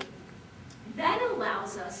energy then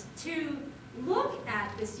allows us to look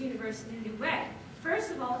at this universe in a new way.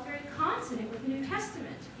 First of all, it's very consonant with the New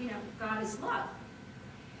Testament. God is love.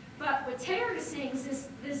 But what Teilhard is saying is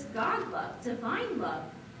this God love, divine love,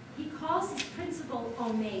 he calls this principle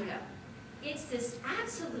omega. It's this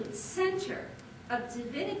absolute center of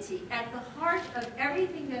divinity at the heart of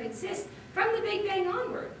everything that exists from the Big Bang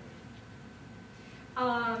onward.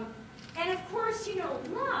 And of course,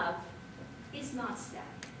 love is not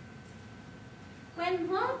static.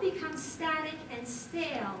 When love becomes static and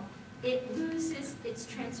stale, it loses its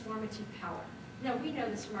transformative power. Now, we know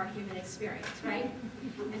this from our human experience, right?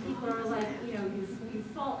 And people are like, you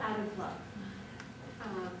fall out of love.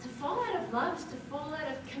 To fall out of love is to fall out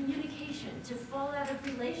of communication, to fall out of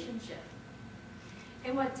relationship.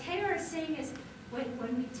 And what Teilhard is saying is,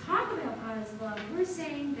 when we talk about God as love, we're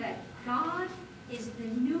saying that God is the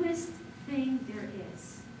newest thing there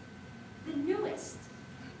is, the newest,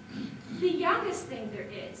 the youngest thing there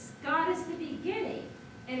is. God is the beginning,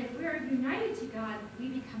 and if we are united to God, we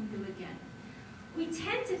become new again. We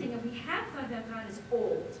tend to think, and we have thought about God as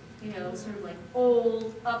old, you know, sort of like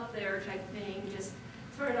old, up there type thing, just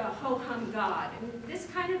sort of a ho-hum God. And this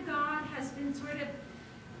kind of God has been sort of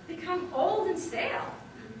become old and stale.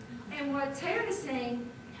 And what Taylor is saying,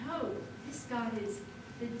 no, this God is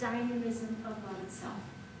the dynamism of love itself,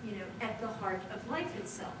 you know, at the heart of life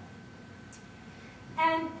itself.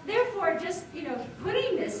 And therefore, just, you know,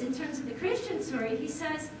 putting this in terms of the Christian story, he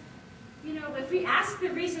says, you know, if we ask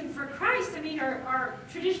the reason for Christ, I mean, our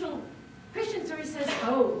traditional Christian story says,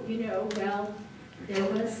 oh, you know, well, there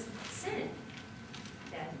was sin.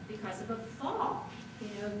 That because of a fall. You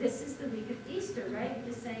know, this is the week of Easter, right?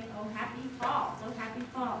 You're just saying, oh, happy fall, oh, happy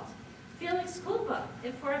fall. Felix culpa.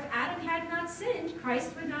 For if Adam had not sinned,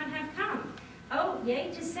 Christ would not have come. Oh,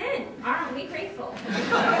 yay to sin. Aren't we grateful?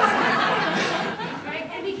 Right?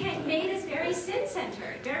 And became made us very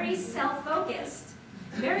sin-centered, very self-focused,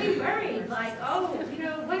 very worried, like, oh, you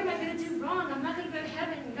know, what am I going to do wrong? I'm not going to go to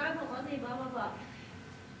heaven, and God won't love me, blah, blah,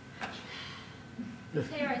 blah.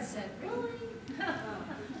 Terrence said, really?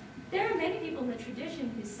 There are many people in the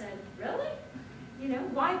tradition who said, really? You know,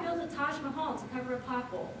 why build a Taj Mahal to cover a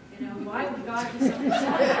pothole? You know, why would God do something so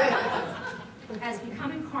bad as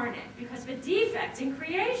become incarnate? Because of a defect in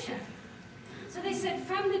creation. So they said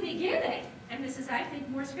from the beginning, and this is, I think,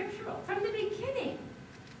 more scriptural, from the beginning,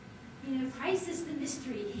 you know, Christ is the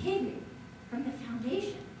mystery hidden from the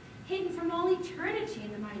foundation, hidden from all eternity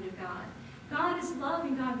in the mind of God. God is love,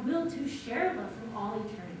 and God will to share love from all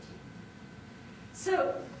eternity.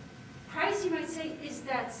 So Christ, you might say, is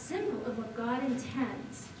that symbol of what God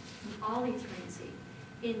intends from all eternity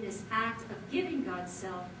in this act of giving God's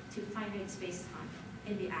self to finite space-time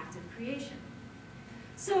in the act of creation.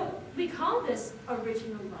 So we call this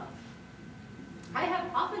original love. I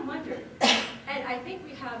have often wondered, and I think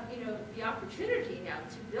we have, you know, the opportunity now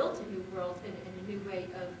to build a new world and a new way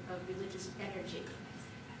of religious energy.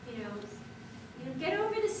 You know, get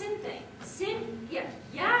over the sin thing. Sin,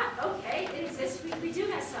 yeah, okay, it exists. We do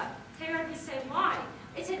mess up. Taylor can say why.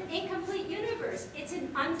 It's an incomplete universe. It's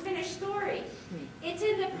an unfinished story. It's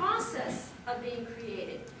in the process of being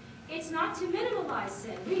created. It's not to minimalize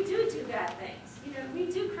sin. We do bad things. You know,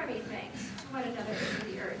 we do crummy things to one another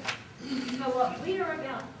in the earth. But what we are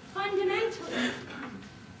about fundamentally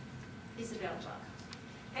is about love.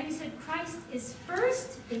 And he said Christ is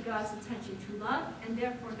first in God's intention to love, and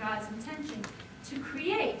therefore God's intention to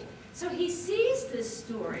create. So he sees this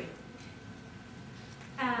story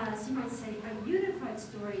as, you might say, a unified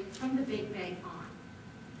story from the Big Bang on.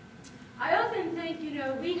 I often think, you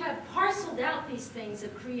know, we have parceled out these things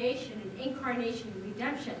of creation and incarnation and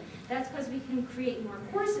redemption. That's because we can create more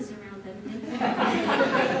courses around them.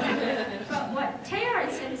 But what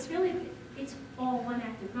Teilhard said is really, it's all one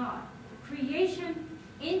act of God. Creation,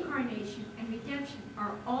 incarnation, and redemption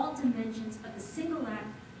are all dimensions of the single act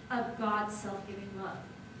of God's self-giving love.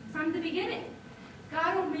 From the beginning,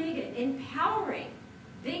 God Omega empowering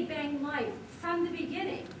Big Bang life from the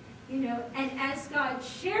beginning, you know, and as God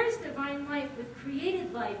shares divine life with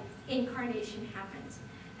created life, incarnation happens.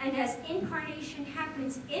 And as incarnation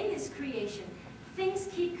happens in this creation, things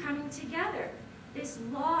keep coming together. This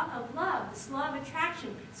law of love, this law of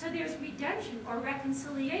attraction. So there's redemption or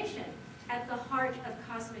reconciliation at the heart of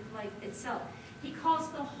cosmic life itself. He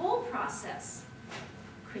calls the whole process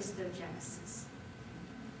Christogenesis.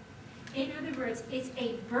 In other words, it's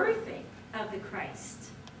a birthing of the Christ.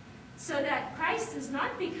 So that Christ does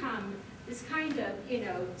not become this kind of, you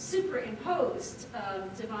know, superimposed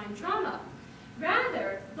divine drama.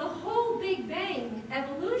 Rather, the whole Big Bang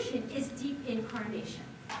evolution is deep incarnation.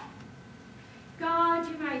 God,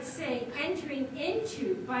 you might say, entering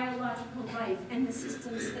into biological life and the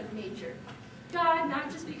systems of nature. God not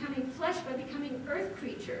just becoming flesh, but becoming earth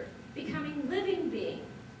creature, becoming living being.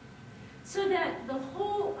 So that the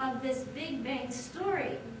whole of this Big Bang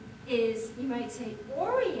story is, you might say,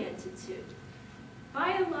 oriented to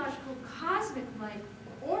biological cosmic life,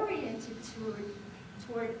 oriented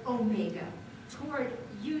toward Omega, toward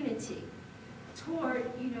unity, toward,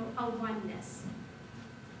 you know, a oneness.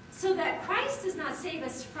 So that Christ does not save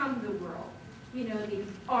us from the world, you know, the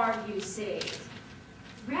are you saved?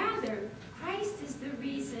 Rather, Christ is the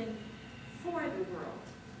reason for the world.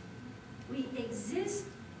 We exist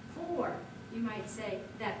for, you might say,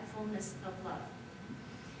 that fullness of love.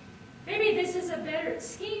 Maybe this is a better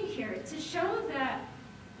scheme here to show that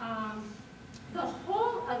the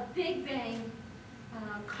whole of Big Bang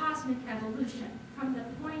cosmic evolution from the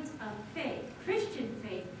point of faith, Christian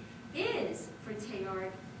faith, is, for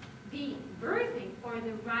Teilhard, the birthing or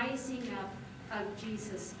the rising up of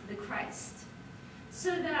Jesus the Christ.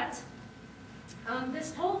 So that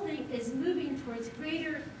this whole thing is moving towards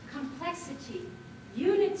greater complexity,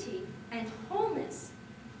 unity, and wholeness,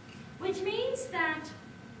 which means that,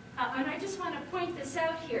 and I just want to point this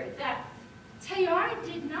out here, that Teilhard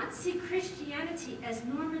did not see Christianity as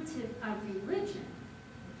normative of religion.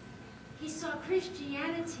 He saw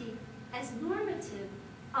Christianity as normative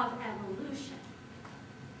of evolution.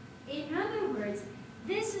 In other words,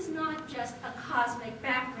 this is not just a cosmic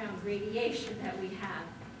background radiation that we have.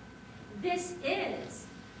 This is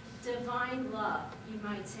divine love, you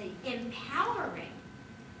might say, empowering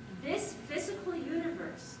this physical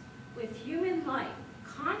universe with human life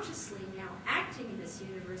consciously now acting in this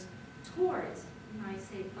universe towards, you might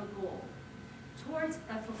say, a goal, towards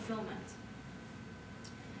a fulfillment.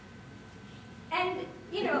 And,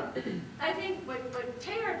 you know, I think what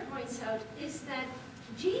Teilhard points out is that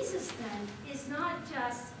Jesus then is not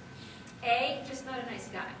just not a nice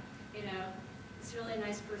guy, you know. This really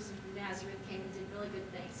nice person from Nazareth came and did really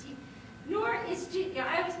good things. Nor is Jesus,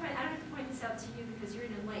 I don't have to point this out to you because you're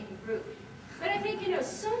an enlightened group, but I think, you know,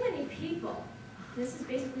 so many people, this is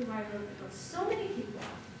basically why I wrote the book, so many people,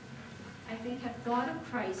 I think, have thought of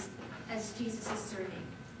Christ as Jesus' surname.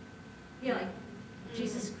 You know, like,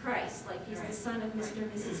 Jesus Christ, like he's the son of Mr.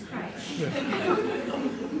 and Mrs. Christ.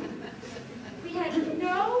 We have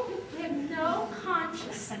no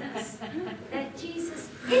consciousness that Jesus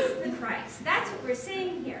is the Christ. That's what we're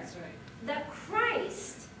saying here. The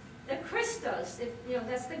Christ, the Christos, you know,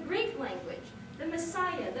 that's the Greek language, the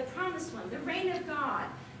Messiah, the promised one, the reign of God,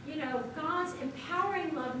 you know, God's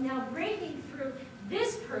empowering love now breaking through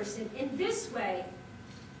this person in this way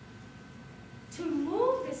to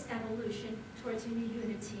move this evolution towards a new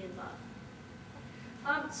unity and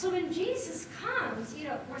love. So when Jesus comes, you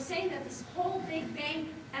know, we're saying that this whole Big Bang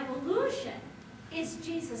evolution is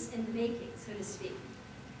Jesus in the making, so to speak.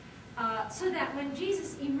 So that when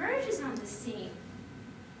Jesus emerges on the scene,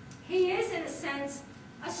 he is, in a sense,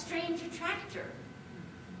 a strange attractor.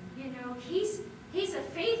 You know, he's a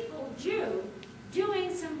faithful Jew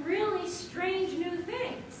doing some really strange new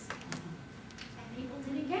things. And people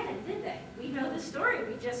didn't get it, did they? We know the story.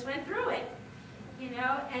 We just went through it. You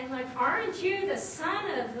know, and like, aren't you the son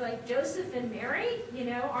of like Joseph and Mary? You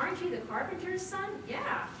know, aren't you the carpenter's son?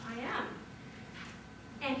 Yeah, I am.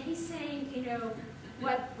 And he's saying, you know,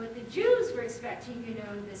 what the Jews were expecting, you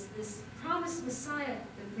know, this promised Messiah,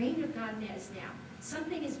 the reign of God is now.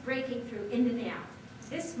 Something is breaking through in the now,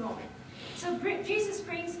 this moment. So Jesus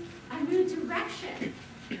brings a new direction,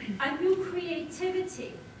 a new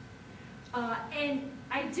creativity. And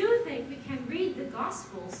I do think we can read the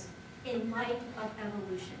Gospels in light of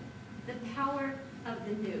evolution, the power of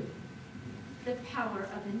the new, the power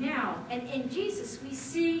of the now. And in Jesus, we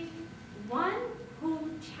see one who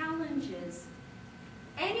challenges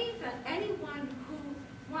anyone who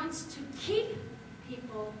wants to keep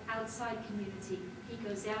people outside community. He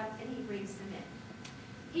goes out and he brings them in.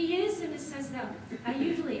 He is, in a sense, now, I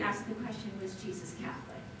usually ask the question, was Jesus Catholic?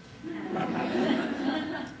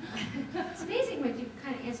 It's amazing what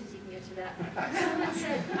kind of answers you can get to that. Someone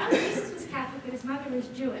said, oh, Jesus was Catholic, but his mother was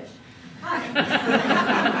Jewish. You know,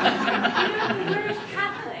 the word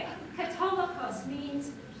Catholic, Catholicos,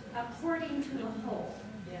 means according to the whole.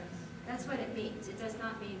 Yes. That's what it means. It does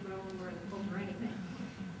not mean Rome or the Pope or anything.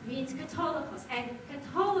 It means Catholicos. And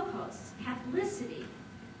Catholicos, Catholicity,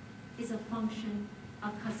 is a function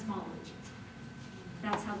of cosmology.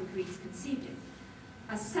 That's how the Greeks conceived it.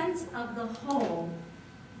 A sense of the whole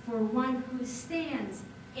for one who stands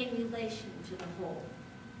in relation to the whole.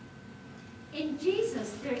 In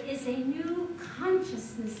Jesus, there is a new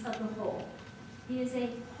consciousness of the whole. He is a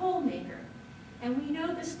whole maker. And we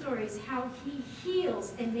know the stories how he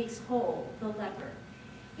heals and makes whole the leper.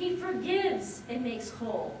 He forgives and makes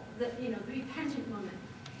whole the repentant woman.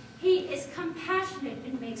 He is compassionate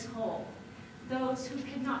and makes whole those who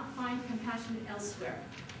cannot find compassion elsewhere.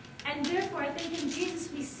 And therefore, I think in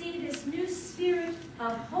Jesus we see this new spirit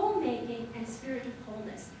of whole-making and spirit of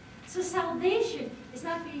wholeness. So salvation is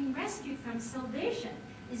not being rescued from salvation,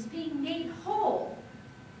 is being made whole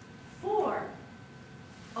for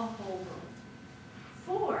a whole world,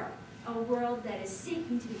 for a world that is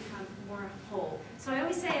seeking to become more whole. So I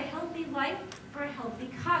always say a healthy life for a healthy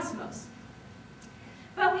cosmos.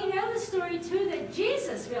 But we know the story too that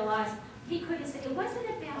Jesus realized he couldn't say, it wasn't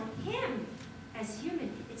about him as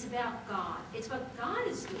human, it's about God. It's what God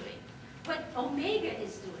is doing, what Omega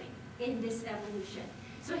is doing in this evolution.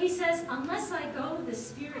 So he says, unless I go, the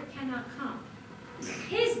Spirit cannot come.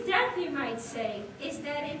 His death, you might say, is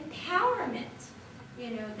that empowerment,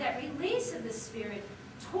 that release of the Spirit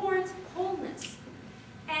towards wholeness.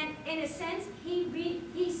 And in a sense,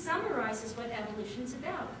 he summarizes what evolution's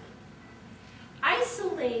about.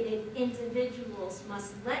 Isolated individuals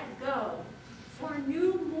must let go for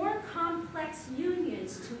new, more complex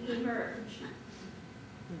unions to emerge.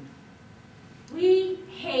 We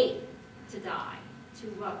hate to die to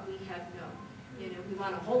what we have known. You know, we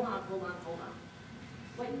want to hold on, hold on, hold on.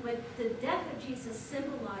 What the death of Jesus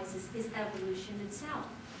symbolizes is evolution itself.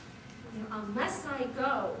 You know, unless I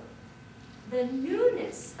go, the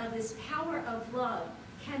newness of this power of love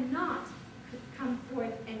cannot come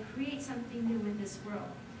forth and create something new in this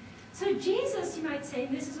world. So Jesus, you might say,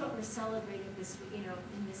 and this is what we're celebrating this, you know,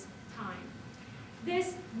 in this time,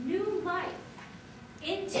 this new life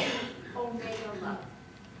into Omega love.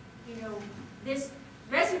 You know, this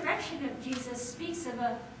resurrection of Jesus speaks of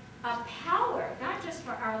a power, not just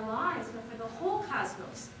for our lives, but for the whole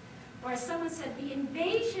cosmos. Or as someone said, the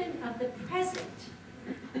invasion of the present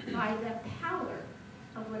by the power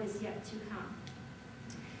of what is yet to come.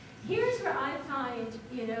 Here's where I find,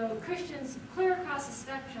 you know, Christians clear across the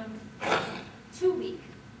spectrum too weak,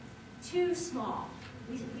 too small.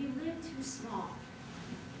 We live too small.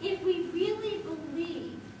 If we really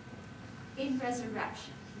believe in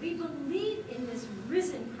resurrection, we believe in this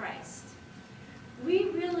risen Christ, we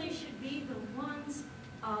really should be the ones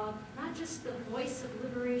of not just the voice of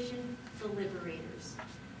liberation, the liberators.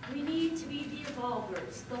 We need to be the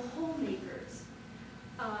evolvers, the whole makers.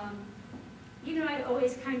 You know, I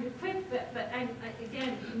always kind of quip, but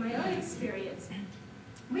again, in my own experience,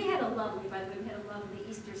 we had a lovely, by the way, we had a lovely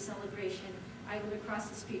Easter celebration. I live across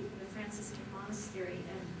the street from the Franciscan monastery,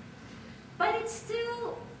 but it's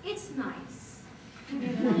still, it's nice. You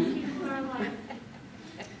know, people are like,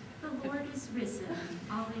 the Lord is risen.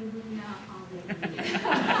 Alleluia, alleluia.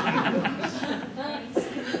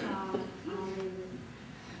 Praise God, alleluia.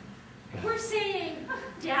 We're saying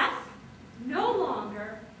death no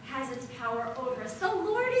longer has its power over us. The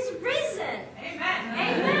Lord is risen. Amen.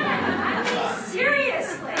 Amen. I mean,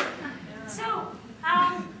 seriously. So,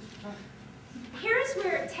 here's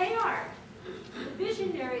where Teilhard, the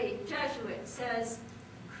visionary Jesuit, says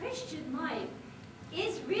Christian life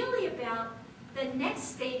is really about the next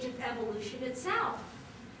stage of evolution itself.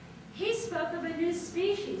 He spoke of a new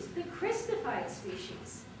species, the Christified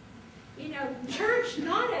species. You know, church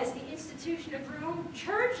not as the institution of Rome,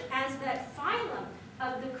 church as that phylum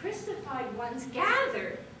of the Christified ones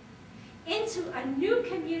gathered into a new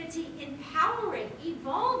community, empowering,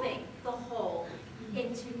 evolving the whole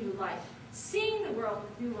into new life, seeing the world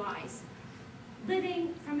with new eyes,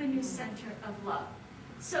 living from a new center of love.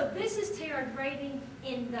 So this is Teilhard writing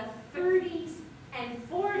in the 30s and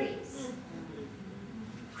 40s.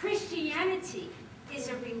 Christianity is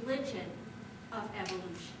a religion of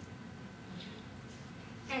evolution.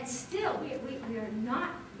 And still, we are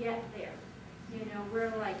not yet there. You know,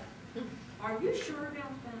 we're like, are you sure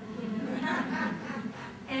about that? You know?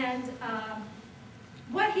 And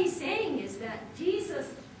what he's saying is that Jesus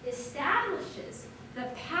establishes the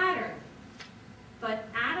pattern, but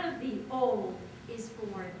out of the old is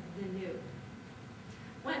born the new.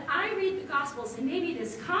 When I read the Gospels, and maybe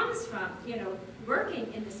this comes from, you know,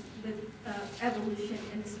 working in this with evolution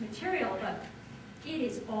in this material, but it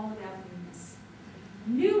is all about newness.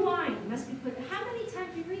 New wine must be put. How many times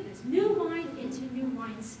do you read this? New wine into new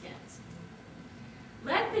wineskins.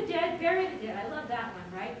 Let the dead bury the dead. I love that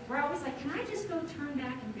one, right? We're always like, can I just go turn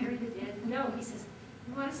back and bury the dead? No, he says,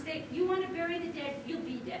 you want to stay? You want to bury the dead? You'll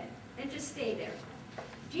be dead. Then just stay there.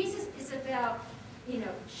 Jesus is about, you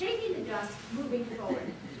know, shaking the dust, moving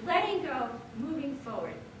forward, letting go, moving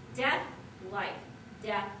forward. Death, life.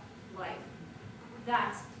 Death, life.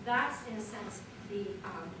 That's in a sense the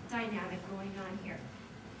dynamic going on here.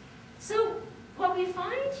 So what we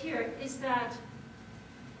find here is that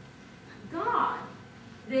God,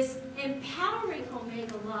 this empowering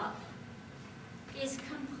Omega love, is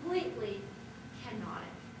completely canonic.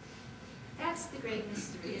 That's the great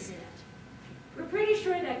mystery, isn't it? We're pretty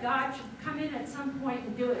sure that God should come in at some point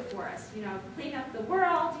and do it for us. You know, clean up the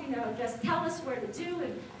world, you know, just tell us where to do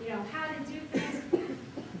and, you know, how to do things.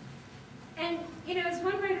 And, you know, as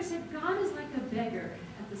one writer said, God is like a beggar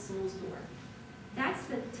at the soul's door. That's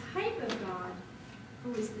the type of God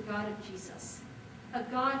who is the God of Jesus. A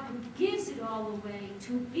God who gives it all away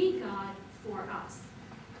to be God for us.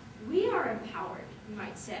 We are empowered, you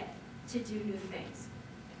might say, to do new things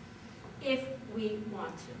if we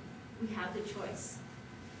want to. We have the choice.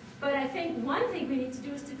 But I think one thing we need to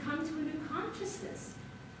do is to come to a new consciousness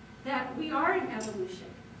that we are in evolution,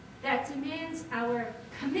 that demands our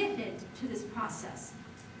commitment to this process.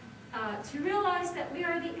 to realize that we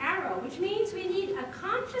are the arrow, which means we need a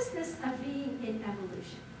consciousness of being in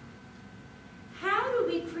evolution. How do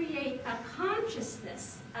we create a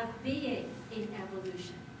consciousness of being in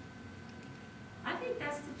evolution? I think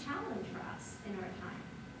that's the challenge for us in our time.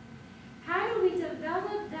 How do we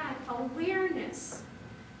develop that awareness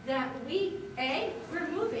that we're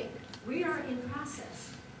moving, we are in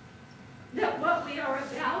process, that what we are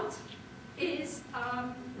about is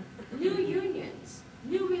new unions,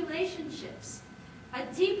 new relationships, a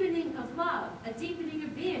deepening of love, a deepening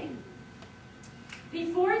of being.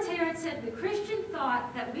 Before, Teilhard said the Christian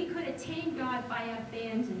thought that we could attain God by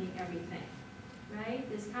abandoning everything, right?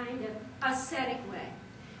 This kind of ascetic way.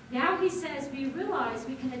 Now he says we realize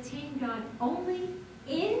we can attain God only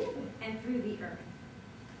in and through the earth.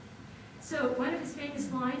 So one of his famous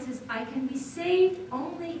lines is, I can be saved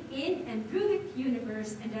only in and through the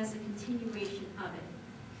universe and as a continuation of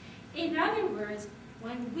it. In other words,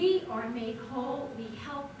 when we are made whole, we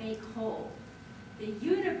help make whole the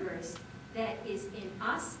universe that is in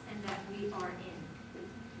us and that we are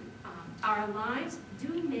in. Our lives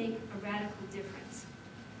do make a radical difference.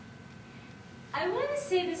 I want to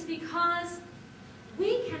say this because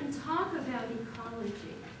we can talk about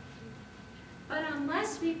ecology, but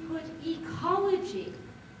unless we put ecology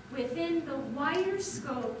within the wider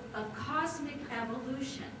scope of cosmic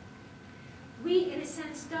evolution, we, in a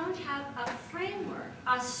sense, don't have a framework,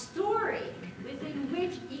 a story within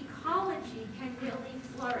which ecology can really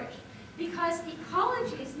flourish. Because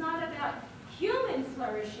ecology is not about human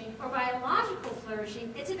flourishing or biological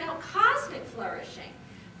flourishing, it's about cosmic flourishing.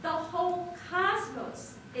 The whole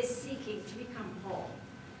cosmos is seeking to become whole.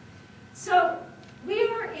 So we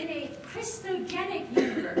are in a Christogenic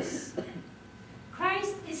universe.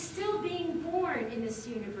 Christ is still being born in this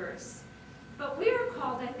universe. But we are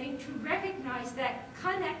called, I think, to recognize that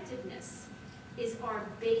connectedness is our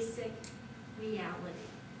basic reality.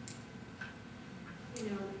 You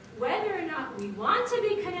know, whether or not we want to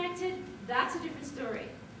be connected, that's a different story.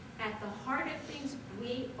 At the heart of things,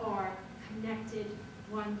 we are connected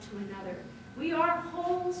one to another. We are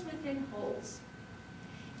wholes within wholes.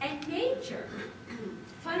 And nature,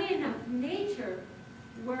 funny enough, nature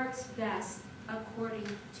works best according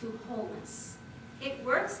to wholeness. It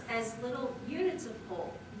works as little units of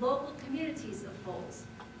whole, local communities of wholes.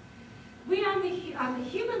 We on the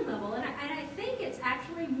human level, and I think it's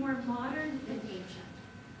actually more modern than ancient,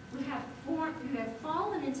 we have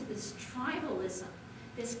fallen into this tribalism,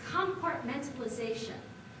 this compartmentalization.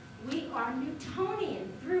 We are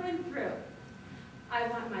Newtonian through and through. I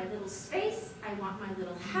want my little space, I want my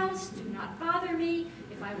little house, do not bother me.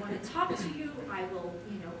 If I want to talk to you, I will,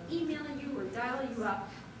 email you or dial you up.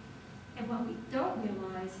 And what we don't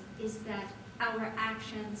realize is that our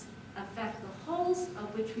actions affect the wholes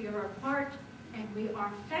of which we are a part, and we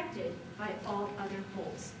are affected by all other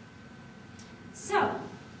wholes. So,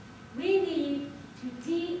 we need to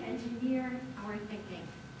de-engineer our thinking.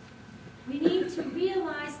 We need to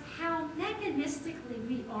realize how mechanistically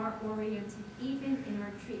we are oriented, even in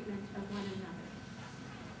our treatment of one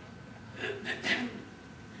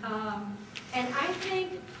another. And I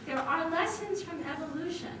think there are lessons from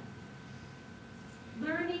evolution.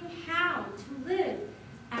 Learning how to live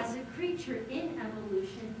as a creature in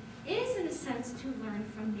evolution is, in a sense, to learn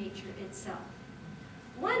from nature itself.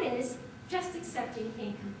 One is just accepting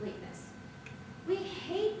incompleteness. We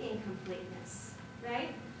hate incompleteness,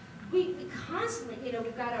 right? We constantly,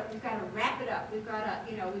 we've got to wrap it up. We've got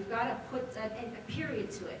to put a period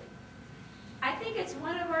to it. I think it's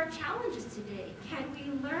one of our challenges today. Can we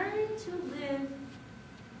learn to live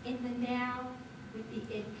in the now with the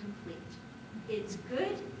incomplete? It's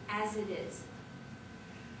good as it is.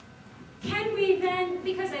 Can we then,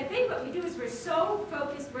 because I think what we do is we're so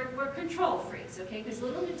focused, we're control freaks, okay? Because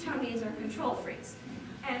little Newtonians are control freaks.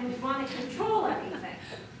 And we want to control everything.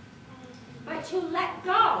 But to let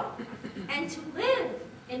go and to live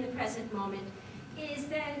in the present moment is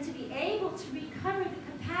then to be able to recover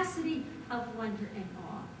the capacity of wonder and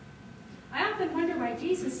awe. I often wonder why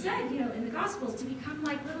Jesus said, in the Gospels, to become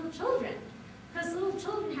like little children. Because little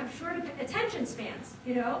children have short attention spans,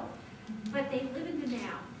 but they live in the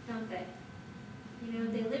now, don't they?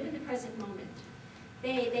 They live in the present moment.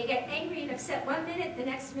 They get angry and upset one minute, the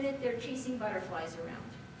next minute they're chasing butterflies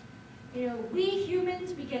around. We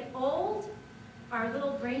humans, we get old, our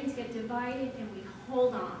little brains get divided, and we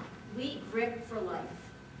hold on. We grip for life,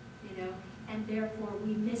 and therefore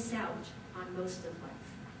we miss out on most of life.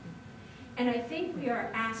 And I think we are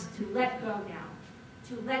asked to let go now.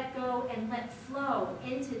 To let go and let flow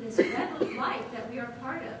into this web of life that we are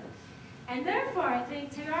part of. And therefore, I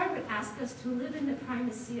think Teilhard would ask us to live in the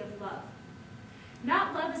primacy of love.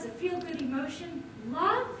 Not love as a feel-good emotion,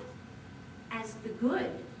 love as the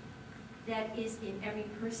good that is in every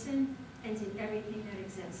person and in everything that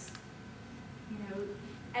exists. You know,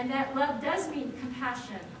 and that love does mean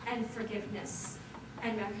compassion and forgiveness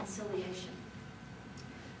and reconciliation.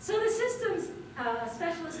 So the systems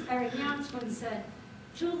specialist Eric Jans once said,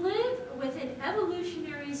 to live with an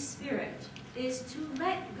evolutionary spirit is to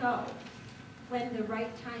let go when the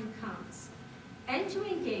right time comes and to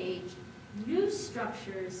engage new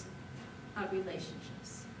structures of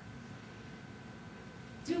relationships.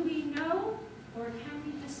 Do we know or can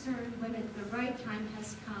we discern when the right time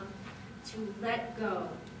has come to let go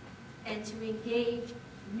and to engage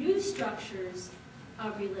new structures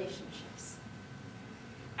of relationships?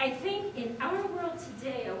 I think in our world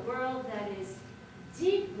today, a world that is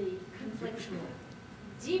deeply conflictual,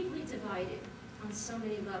 deeply divided on so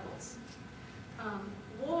many levels,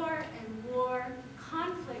 war and war,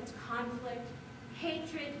 conflict,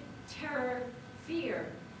 hatred, terror, fear.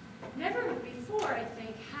 Never before, I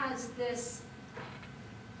think, has this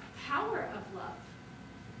power of love,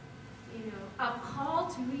 you know, a call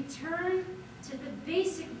to return to the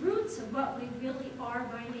basic roots of what we really are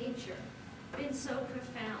by nature, been so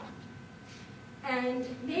profound. And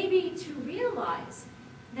maybe to realize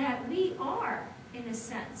that we are, in a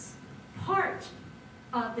sense, part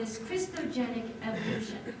of this Christogenic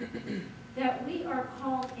evolution, that we are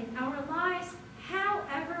called in our lives,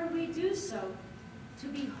 however we do so, to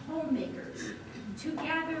be homemakers, to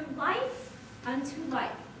gather life unto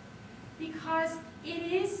life, because it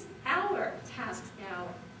is our task now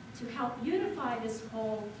to help unify this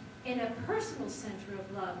whole in a personal center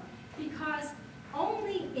of love, because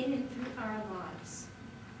only in and through our lives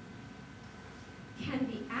can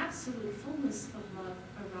the absolute fullness of love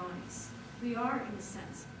arise. We are, in a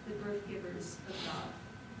sense, the birth givers of God.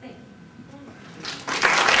 Thank you.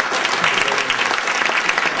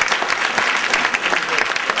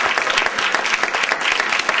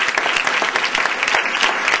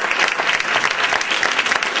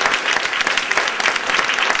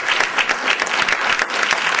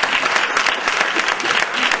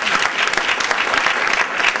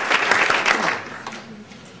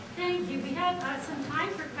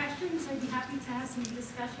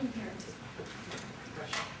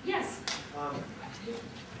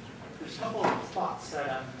 There's a couple of thoughts that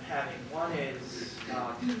I'm having. One is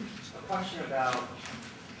a question about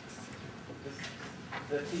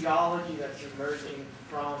the theology that's emerging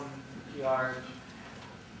from PR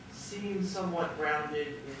seems somewhat grounded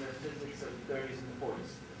in the physics of the 30s and the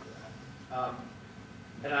 40s.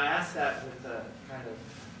 And I asked that with a kind of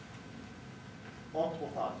multiple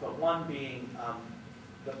thoughts, but one being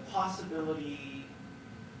the possibility,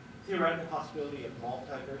 theoretical possibility of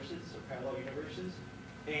multiverses or parallel universes,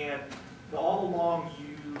 and all along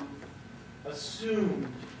you assumed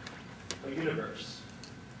a universe.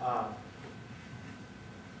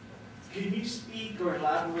 Can you speak or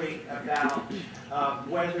elaborate about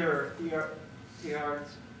whether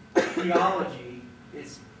theology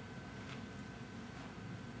is,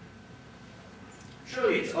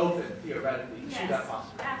 surely it's open theoretically to that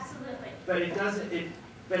possibility. Absolutely. But it doesn't.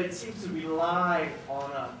 But it seems to rely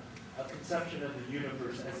on a conception of the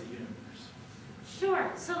universe as a universe.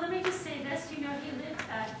 Sure. So let me just say this. You know, he lived.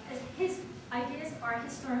 His ideas are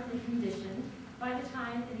historically conditioned by the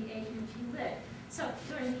time and the age in which he lived. So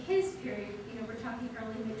during his period, you know, we're talking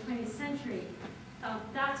early mid-20th century.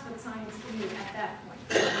 That's what science knew at that point.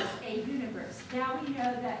 It was a universe. Now we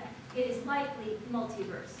know that it is likely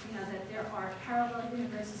multiverse. You know, that there are parallel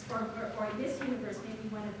universes, or this universe may be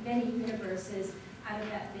one of many universes out of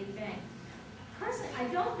that Big Bang. Personally,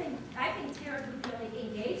 I think Tarot would really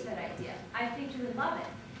engage that idea. I think you would love it.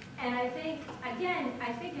 And I think, again,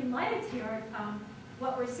 in light of Tarot,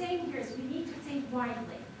 what we're saying here is we need to think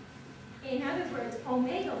widely. In other words,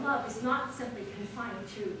 Omega love is not simply confined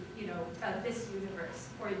to, you know, this universe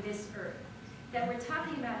or this earth. That we're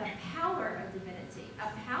talking about a power of divinity,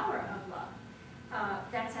 a power of love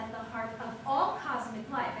that's at the heart of all cosmic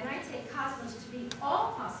life. And I take cosmos to be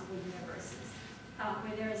all possible universes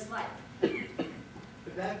where there is life.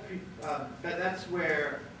 But that's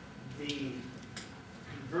where the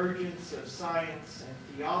convergence of science and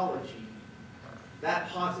theology, that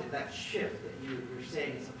shift that you're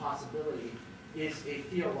saying is a possibility, is a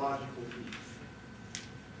theological leap.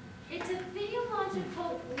 It's a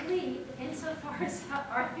theological leap insofar as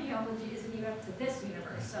our theology isn't even up to this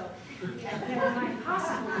universe. So never mind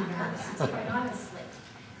possible universes, quite honestly.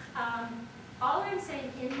 All I'm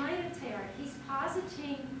saying, in light of Tarot, he's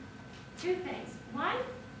positing two things. One,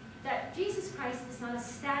 that Jesus Christ is not a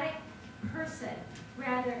static person.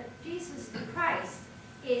 Rather, Jesus the Christ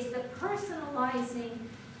is the personalizing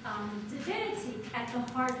divinity at the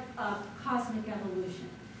heart of cosmic evolution.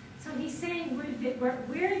 So he's saying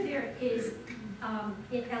where there is,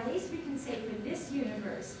 at least we can say for this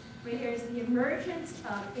universe, where there's the emergence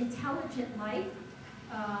of intelligent life,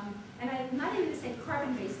 and I'm not even going to say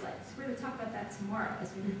carbon-based life, so we're going to talk about that tomorrow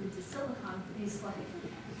as we move into silicon-based life.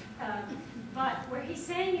 But what he's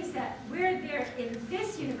saying is that where there, in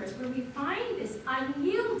this universe, where we find this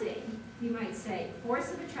unyielding, you might say,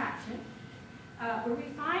 force of attraction, where we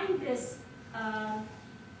find this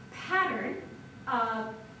pattern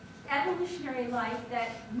of evolutionary life that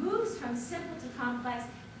moves from simple to complex,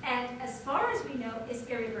 and as far as we know, is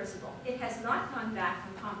irreversible. It has not gone back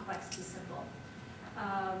from complex to simple,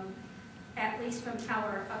 at least from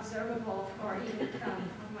our observable, or even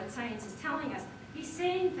what science is telling us. He's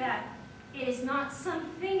saying that it is not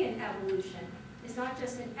something in evolution. It's not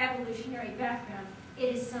just an evolutionary background.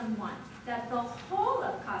 It is someone. That the whole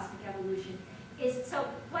of cosmic evolution is, so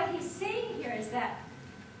what he's saying here is that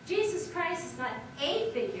Jesus Christ is not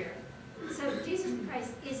a figure. So Jesus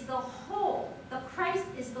Christ is the whole. The Christ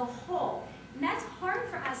is the whole. And that's hard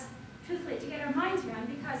for us, truthfully, to get our minds around,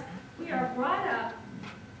 because we are brought up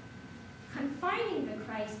confining the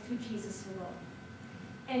Christ to Jesus alone.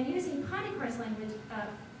 And using Polycarp's language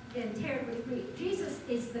in Terry with Greek, Jesus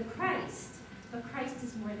is the Christ, but Christ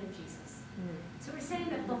is more than Jesus. So we're saying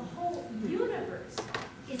that the whole universe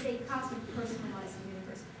is a cosmic personalizing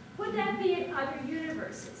universe. Would that be in other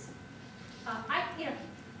universes? It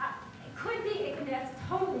could be, that's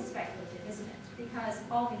totally speculative, isn't it? Because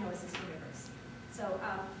all we know is this universe. So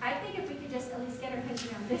I think if we could just at least get our heads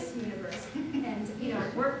around this universe and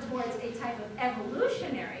work towards a type of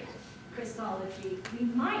evolutionary Christology, we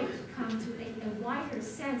might come to a wider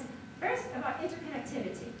sense, first, about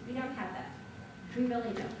interconnectivity. We don't have that. We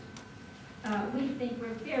really don't. We think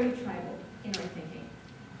we're very tribal in our thinking.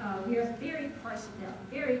 We are very parceled out,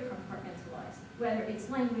 very compartmentalized, whether it's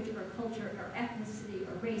language or culture or ethnicity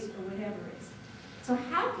or race or whatever it is. So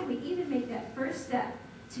how can we even make that first step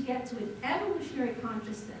to get to an evolutionary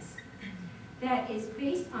consciousness that is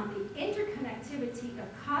based on the interconnectivity of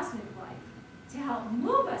cosmic life to help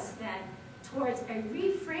move us then towards a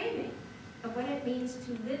reframing of what it means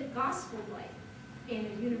to live gospel life in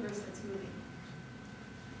a universe that's moving?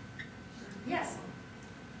 Yes?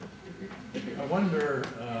 I wonder,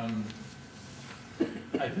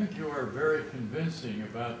 I think you are very convincing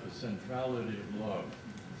about the centrality of love.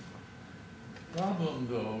 The problem,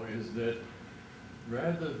 though, is that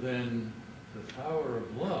rather than the power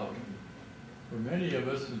of love, for many of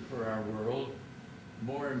us and for our world,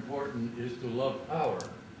 more important is to love power.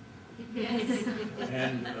 Yes.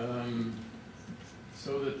 And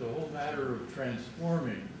so that the whole matter of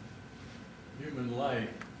transforming human life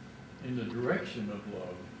in the direction of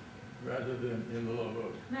love, rather than in the love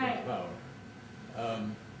of power.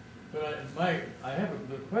 But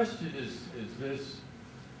the question is this,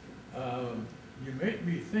 you make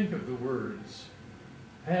me think of the words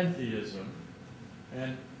pantheism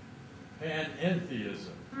and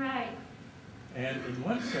panentheism. Right. And in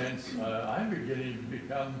one sense, I'm beginning to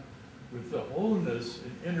become, with the wholeness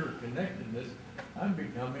and interconnectedness, I'm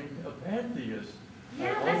becoming a pantheist.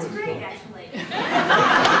 Yeah, I that's always great, thought- actually.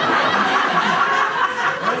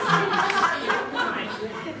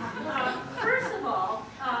 First of all,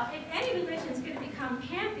 if any religion is going to become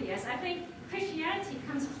pantheist, I think Christianity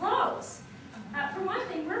comes close. For one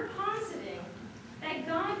thing, we're positing that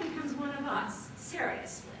God becomes one of us.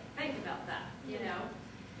 Seriously, think about that,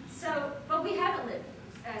 So, but we haven't lived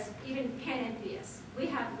as even panentheists. We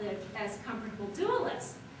have lived as comfortable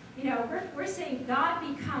dualists. We're saying God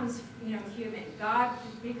becomes, human. God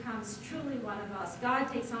becomes truly one of us. God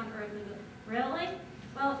takes on earth. Really?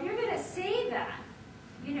 Well, if you're going to say that,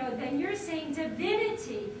 then you're saying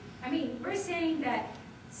divinity. We're saying that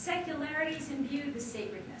secularity is imbued with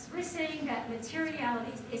sacredness. We're saying that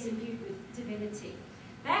materiality is imbued with divinity.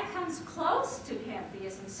 That comes close to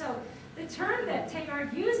pantheism. So the term that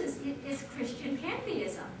Teilhard uses is Christian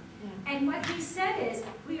pantheism. And what he said is,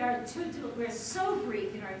 we're so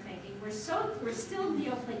Greek in our thinking. We're still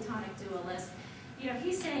Neoplatonic dualists.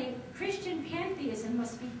 He's saying Christian pantheism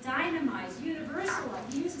must be dynamized, universal.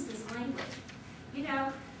 He uses this language.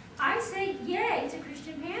 I say yay to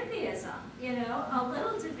Christian pantheism. A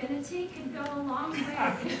little divinity can go a long way in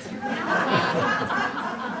materiality.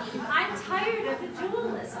 I'm tired of the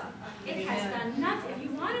dualism. It has done nothing. If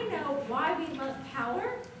you want to know why we love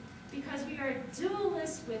power, because we are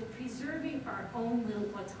dualists with preserving our own little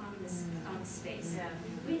autonomous space. Yeah.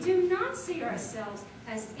 We do not see ourselves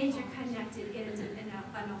as interconnected in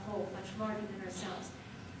a whole much larger than ourselves.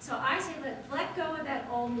 So I say let go of that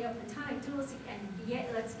old Neoplatonic dualistic and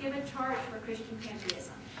let's give a charge for Christian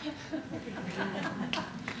pantheism.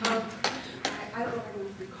 I don't know if I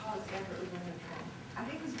can recall exactly when it was. I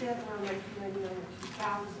think it was back around 1999 or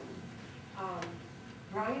 2000.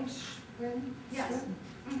 Brian Schwinn, Yes.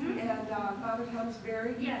 and Father Thomas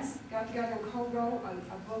Berry Yes. got together and co-wrote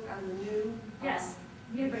a book on the new Yes.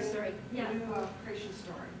 Universe story. Yeah. new creation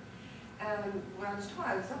story. And when I was told,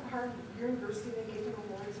 I was up at Harvard University, they gave them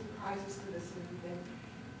awards and prizes for this and everything.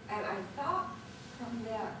 And I thought from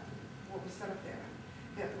that, what was set up there,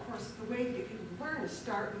 that of course the way to get people to learn is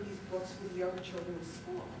start with these books with younger children in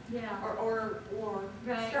school. Yeah. Or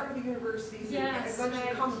Right. start with the universities Yes, and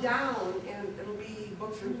eventually right. come down and it'll be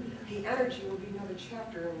books and the energy will be another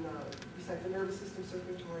chapter in besides the nervous system,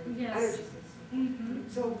 circulatory, Yes. energy system. Mm-hmm.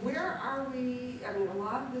 So where are we, I mean, a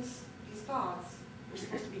lot of these thoughts are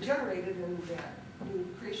supposed to be generated in that new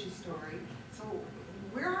creation story. So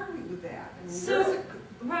where are we with that? I mean, So- where's it-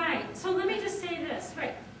 Right. So let me just say this.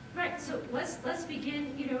 Right. So let's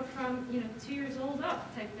begin, from 2 years old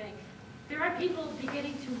up type thing. There are people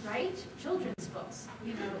beginning to write children's books,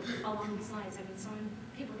 along these lines. I mean,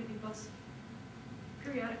 people give me books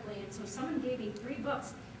periodically, and so someone gave me 3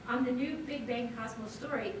 books on the new Big Bang Cosmos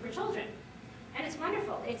story for children. And it's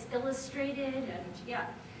wonderful. It's illustrated, and yeah.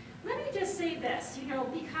 Let me just say this,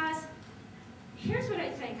 because here's what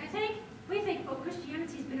I think. We think, oh,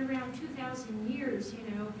 Christianity's been around 2,000 years,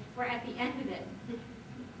 we're at the end of it.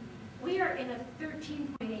 We are in a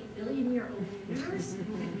 13.8 billion year old universe.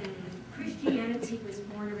 Christianity was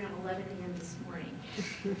born around 11 a.m. this morning.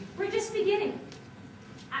 We're just beginning.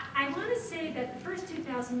 I want to say that the first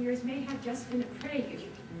 2,000 years may have just been a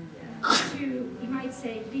prelude to, you might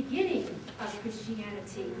say, beginning of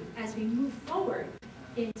Christianity as we move forward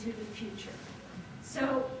into the future.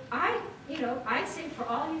 So I'd say for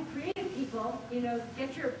all you creative people,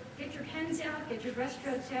 get your pens out, get your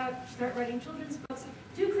brushstrokes out, start writing children's books,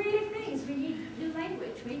 do creative things. We need new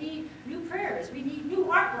language, we need new prayers, we need new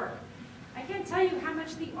artwork. I can't tell you how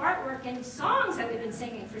much the artwork and songs that we've been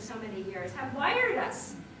singing for so many years have wired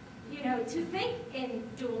us, to think in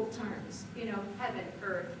dual terms, heaven,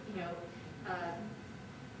 earth,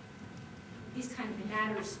 these kind of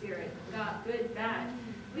matter, spirit, God, good, bad.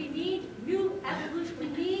 We need new evolution. We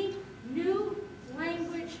need new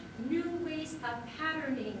language, new ways of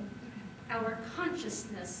patterning our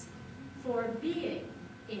consciousness for being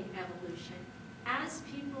in evolution as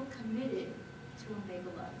people committed to Omega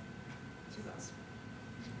Love, to us.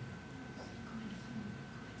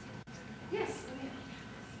 Yes?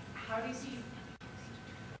 How do you see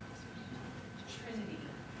Trinity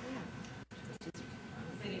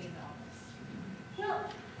fitting into all this? Well,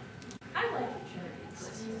 I like the Trinity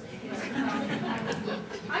personally.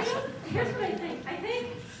 Here's what I think. I think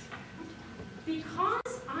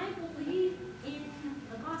because I believe in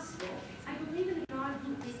the gospel, I believe in a God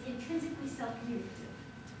who is intrinsically self-communicative.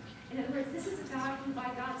 In other words, this is a God who, by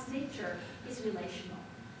God's nature, is relational.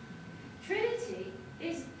 Trinity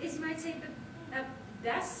is you might say,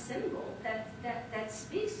 that symbol that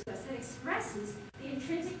speaks to us, that expresses the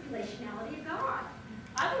intrinsic relationality of God.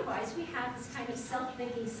 Otherwise, we have this kind of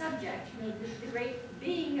self-thinking subject, the great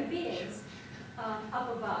being of beings up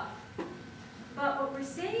above. But what we're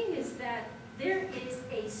saying is that there is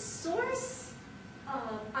a source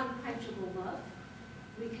of unquenchable love.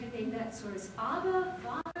 We can name that source Abba,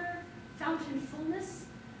 Father, fountain fullness.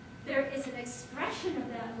 There is an expression of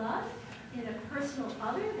that love in a personal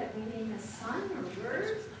other that we name as son or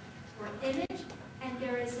word or image. And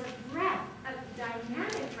there is a breath, a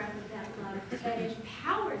dynamic breath of that love that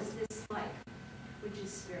empowers this life, which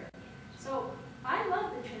is spirit. So I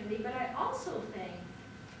love the Trinity, but I also think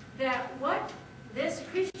that what this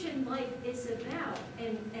Christian life is about,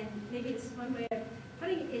 and maybe this is one way of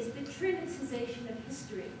putting it, is the trinitization of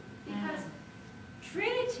history. Because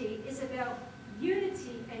Trinity is about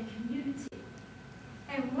unity and community.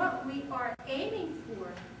 And what we are aiming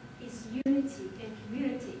for is unity and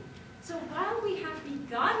community. So while we have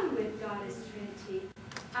begun with God as Trinity,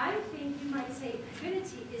 I think you might say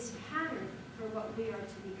Trinity is pattern for what we are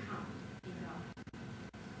to become in God.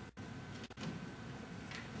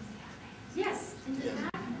 Yes, in the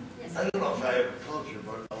back. Yes. I don't know if I have a culture,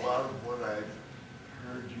 but a lot of what I've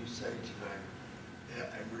heard you say tonight,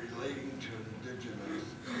 I'm relating to indigenous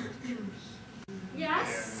cultures.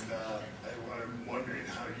 Yes. And I'm wondering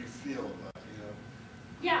how you feel about it.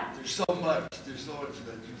 Yeah. There's so much that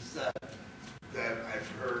you said that I've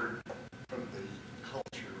heard from the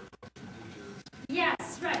culture of indigenous.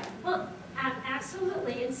 Yes, right. Well,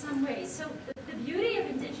 absolutely, in some ways. So the beauty of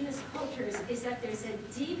indigenous cultures is that there's a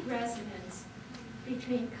deep resonance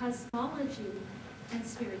between cosmology and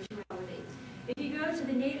spirituality. If you go to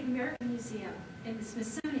the Native American Museum in the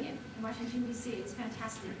Smithsonian in Washington, D.C., it's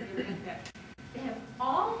fantastic. They went there. They have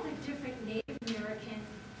all the different Native American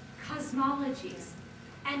cosmologies,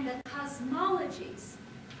 and the cosmologies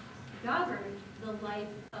govern the life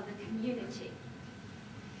of the community.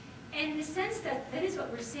 And in the sense that that is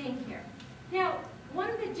what we're saying here. Now, one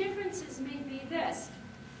of the differences may be this.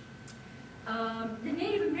 The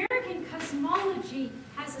Native American cosmology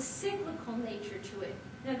has a cyclical nature to it.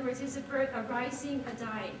 In other words, it's a rising, a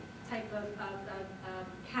dying type of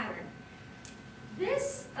pattern.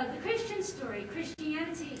 This, the Christian story,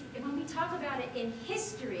 Christianity, when we talk about it in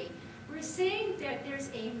history, we're saying that there's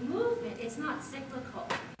a movement. It's not cyclical.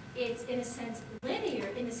 It's, in a sense, linear,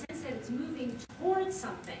 in the sense that it's moving towards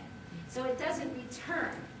something. So it doesn't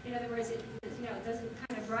return. In other words, it doesn't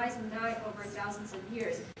kind of rise and die over thousands of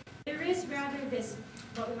years. There is rather this,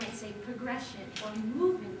 what we might say, progression or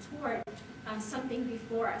movement toward something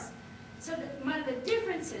before us. So one of the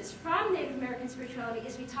differences from Native American spirituality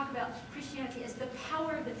is we talk about Christianity as the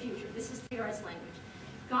power of the future. This is Taylor's language.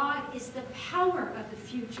 God is the power of the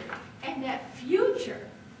future. And that future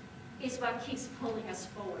is what keeps pulling us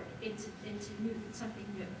forward into something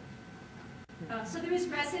new. So there is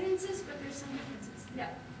resonances, but there's some differences. Yeah.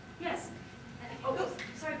 Yes.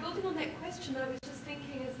 Sorry, building on that question, I was just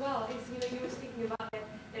thinking as well, is, you were speaking about that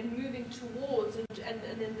and moving towards and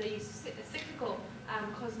then the cyclical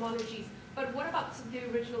cosmologies. But what about the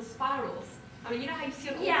original spirals? I mean, you know how you see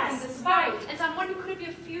it all in the spiral? Right. And so I'm wondering, could it be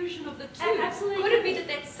a fusion of the two? Absolutely. Could it be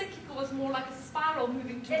that cyclical was more like a spiral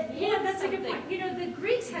moving towards Yeah, that's something? a good point. The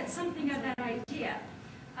Greeks had something of that idea,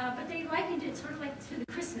 but they likened it sort of like to the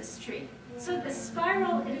Christmas tree. So the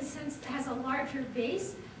spiral, in a sense, has a larger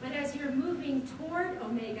base, but as you're moving toward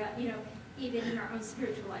Omega, even in our own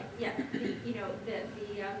spiritual life,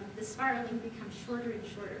 the spiraling becomes shorter and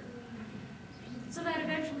shorter. So that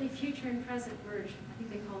eventually future and present merge. I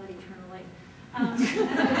think they call it eternal life.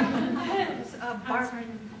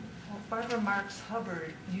 Barbara Marx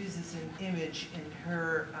Hubbard uses an image in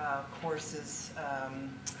her courses,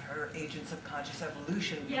 her Agents of Conscious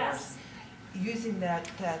Evolution course, using that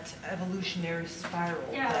evolutionary spiral.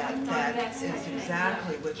 That is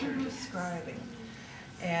exactly what you're describing.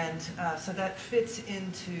 And so that fits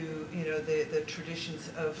into the traditions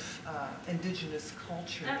of indigenous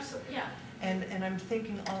cultures. Absolutely, yeah. And I'm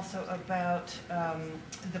thinking also about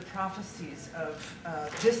the prophecies of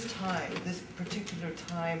this time, this particular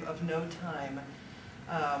time of no time.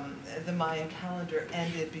 The Mayan calendar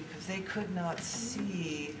ended because they could not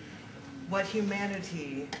see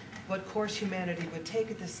what course humanity would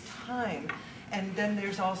take at this time. And then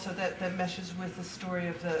there's also that meshes with the story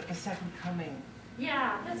of the second coming.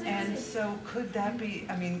 Yeah, that's And so could that be,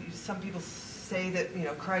 I mean, some people say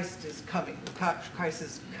that, Christ is coming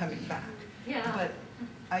back. Yeah. But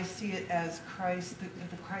I see it as Christ,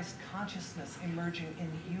 the Christ consciousness emerging in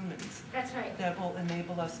humans. That's right. That will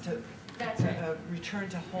enable us to That's right. return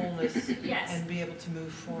to wholeness Yes. and be able to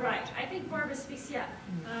move forward. Right. I think Barbara speaks, yeah.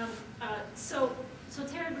 So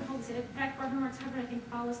Tara holds it. In fact, Barbara Marx Hubbard, I think,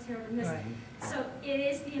 follows Tara in this. Right. So it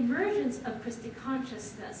is the emergence of Christic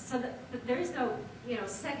consciousness. So that there is no,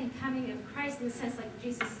 second coming of Christ in the sense like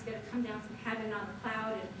Jesus is going to come down from heaven on a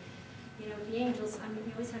cloud and, the angels. I mean,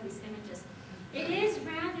 we always have these images. It is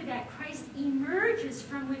rather that Christ emerges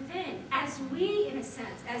from within as we, in a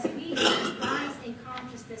sense, as we rise in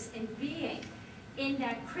consciousness and being in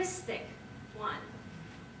that Christic one.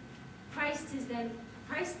 Christ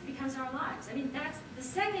becomes our lives. I mean, that's the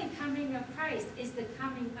second coming of Christ is the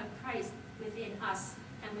coming of Christ within us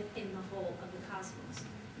and within the whole of the cosmos.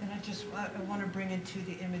 And I want to bring into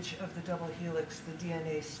the image of the double helix, the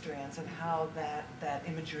DNA strands, and how that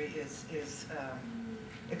imagery is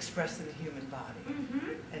expressed in the human body,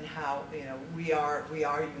 and how we are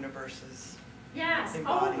universes. Yes.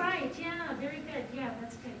 Embodied. Oh, right. Yeah. Very good. Yeah,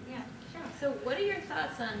 that's good. Yeah. Sure. So what are your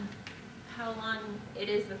thoughts on how long it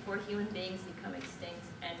is before human beings become extinct?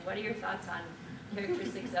 And what are your thoughts on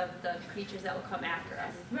characteristics of the creatures that will come after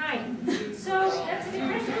us? Right. So that's a good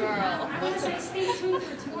question. I want to say stay tuned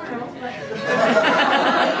for tomorrow. But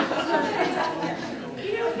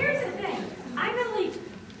here's the thing. I believe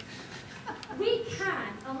we can.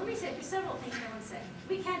 Let me say there's several things I want to say.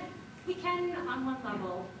 We can on one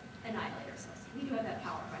level annihilate ourselves. We do have that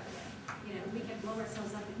power, by the way. We can blow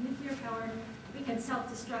ourselves up with nuclear power. We can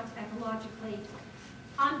self-destruct ecologically.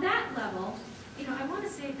 On that level, I want to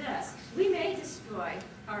say this. We may destroy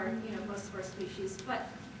our, most of our species, but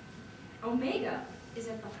Omega is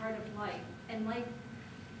at the heart of life, and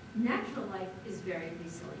natural life is very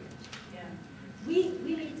resilient. Yeah. We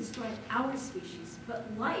may destroy our species, but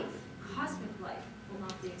life, cosmic life, will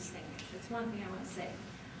not be extinguished. That's one thing I want to say.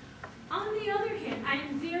 On the other hand,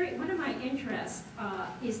 one of my interests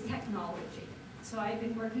is technology. So I've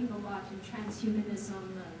been working a lot in transhumanism,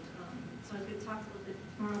 and so I was going to talk a little bit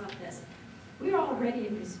more about this. We are already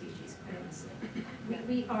a new species, quite honestly.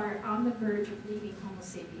 We are on the verge of leaving Homo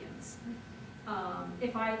sapiens.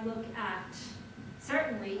 If I look at,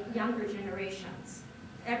 certainly, younger generations,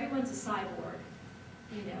 everyone's a cyborg,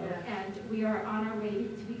 you know, and we are on our way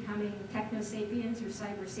to becoming techno-sapiens or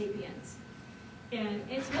cyber-sapiens. And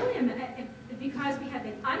it's really because we have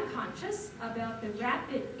been unconscious about the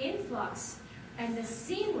rapid influx and the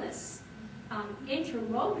seamless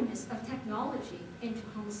interwovenness of technology into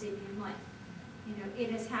Homo sapien life. You know,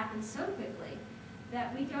 it has happened so quickly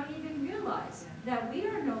that we don't even realize that we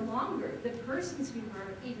are no longer the persons we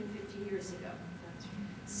were even 50 years ago.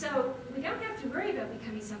 So we don't have to worry about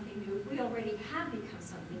becoming something new. We already have become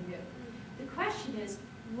something new. The question is,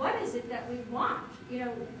 what is it that we want? You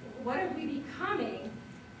know, what are we becoming?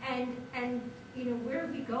 And you know, where are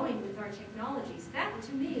we going with our technologies? That,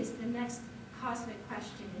 to me, is the next cosmic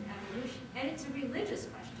question in evolution. And it's a religious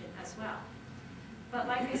question as well. But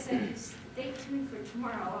like I said, stay tuned for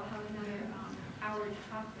tomorrow. I'll have another hour to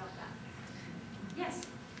talk about that. Yes?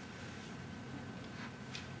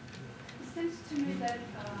 It seems to me that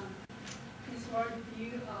his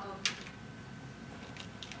worldview of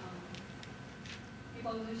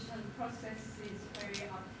evolution process is very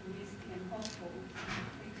optimistic and hopeful.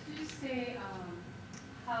 Could you say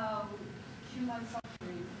how human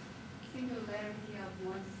suffering, singularity of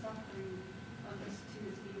one's suffering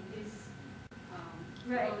understood in this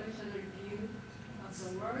evolutionary view of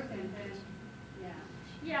the world, and then,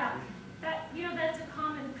 Yeah, that's a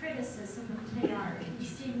common criticism of Teilhard. He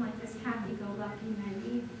seemed like this happy-go-lucky,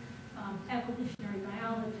 naive evolutionary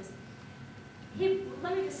biologist.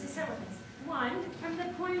 Let me just say several things. One, from the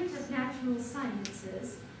point of natural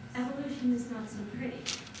sciences, evolution is not so pretty.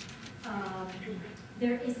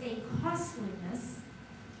 There is a costliness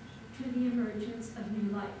to the emergence of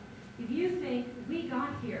new life. If you think we got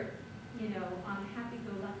here, you know, on a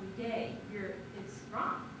happy-go-lucky day, it's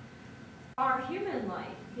wrong. Our human life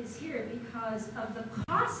is here because of the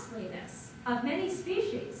costliness of many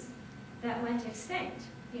species that went extinct,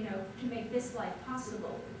 you know, to make this life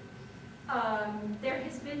possible. There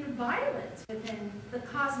has been violence within the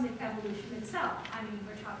cosmic evolution itself. I mean,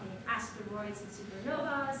 we're talking asteroids and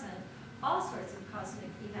supernovas and all sorts of cosmic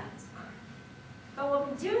events. But what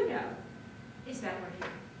we do know is that we're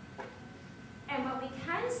here. And what we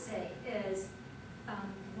can say is,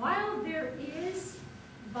 while there is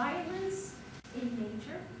violence in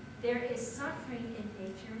nature, there is suffering in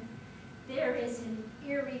nature, there is an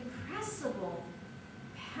irrepressible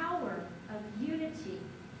power of unity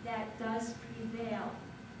that does prevail,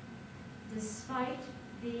 despite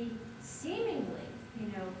the seemingly, you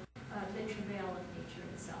know, the travail of nature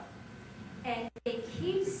itself. And it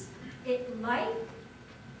keeps it life,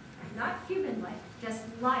 not human life, just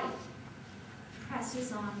life,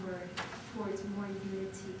 presses onward towards more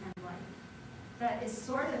unity and life. That is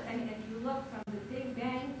sort of, I mean, if you look from the Big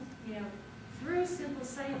Bang, you know, through simple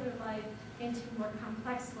cellular life into more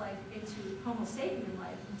complex life, into Homo sapien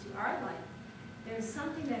life, into our life, there's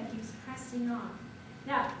something that keeps pressing on.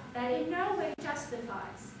 Now, that in no way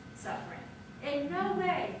justifies suffering. In no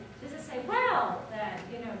way does it say, well, then,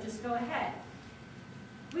 you know, just go ahead.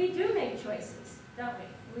 We do make choices, don't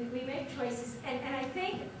we? We make choices, and I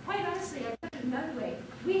think, quite honestly, I put it another way,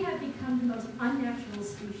 we have become the most unnatural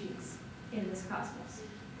species in this cosmos.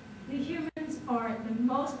 The humans are the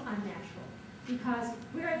most unnatural because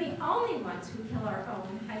we are the only ones who kill our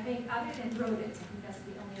own, I think, other than rodents. I think that's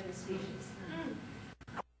the only other species.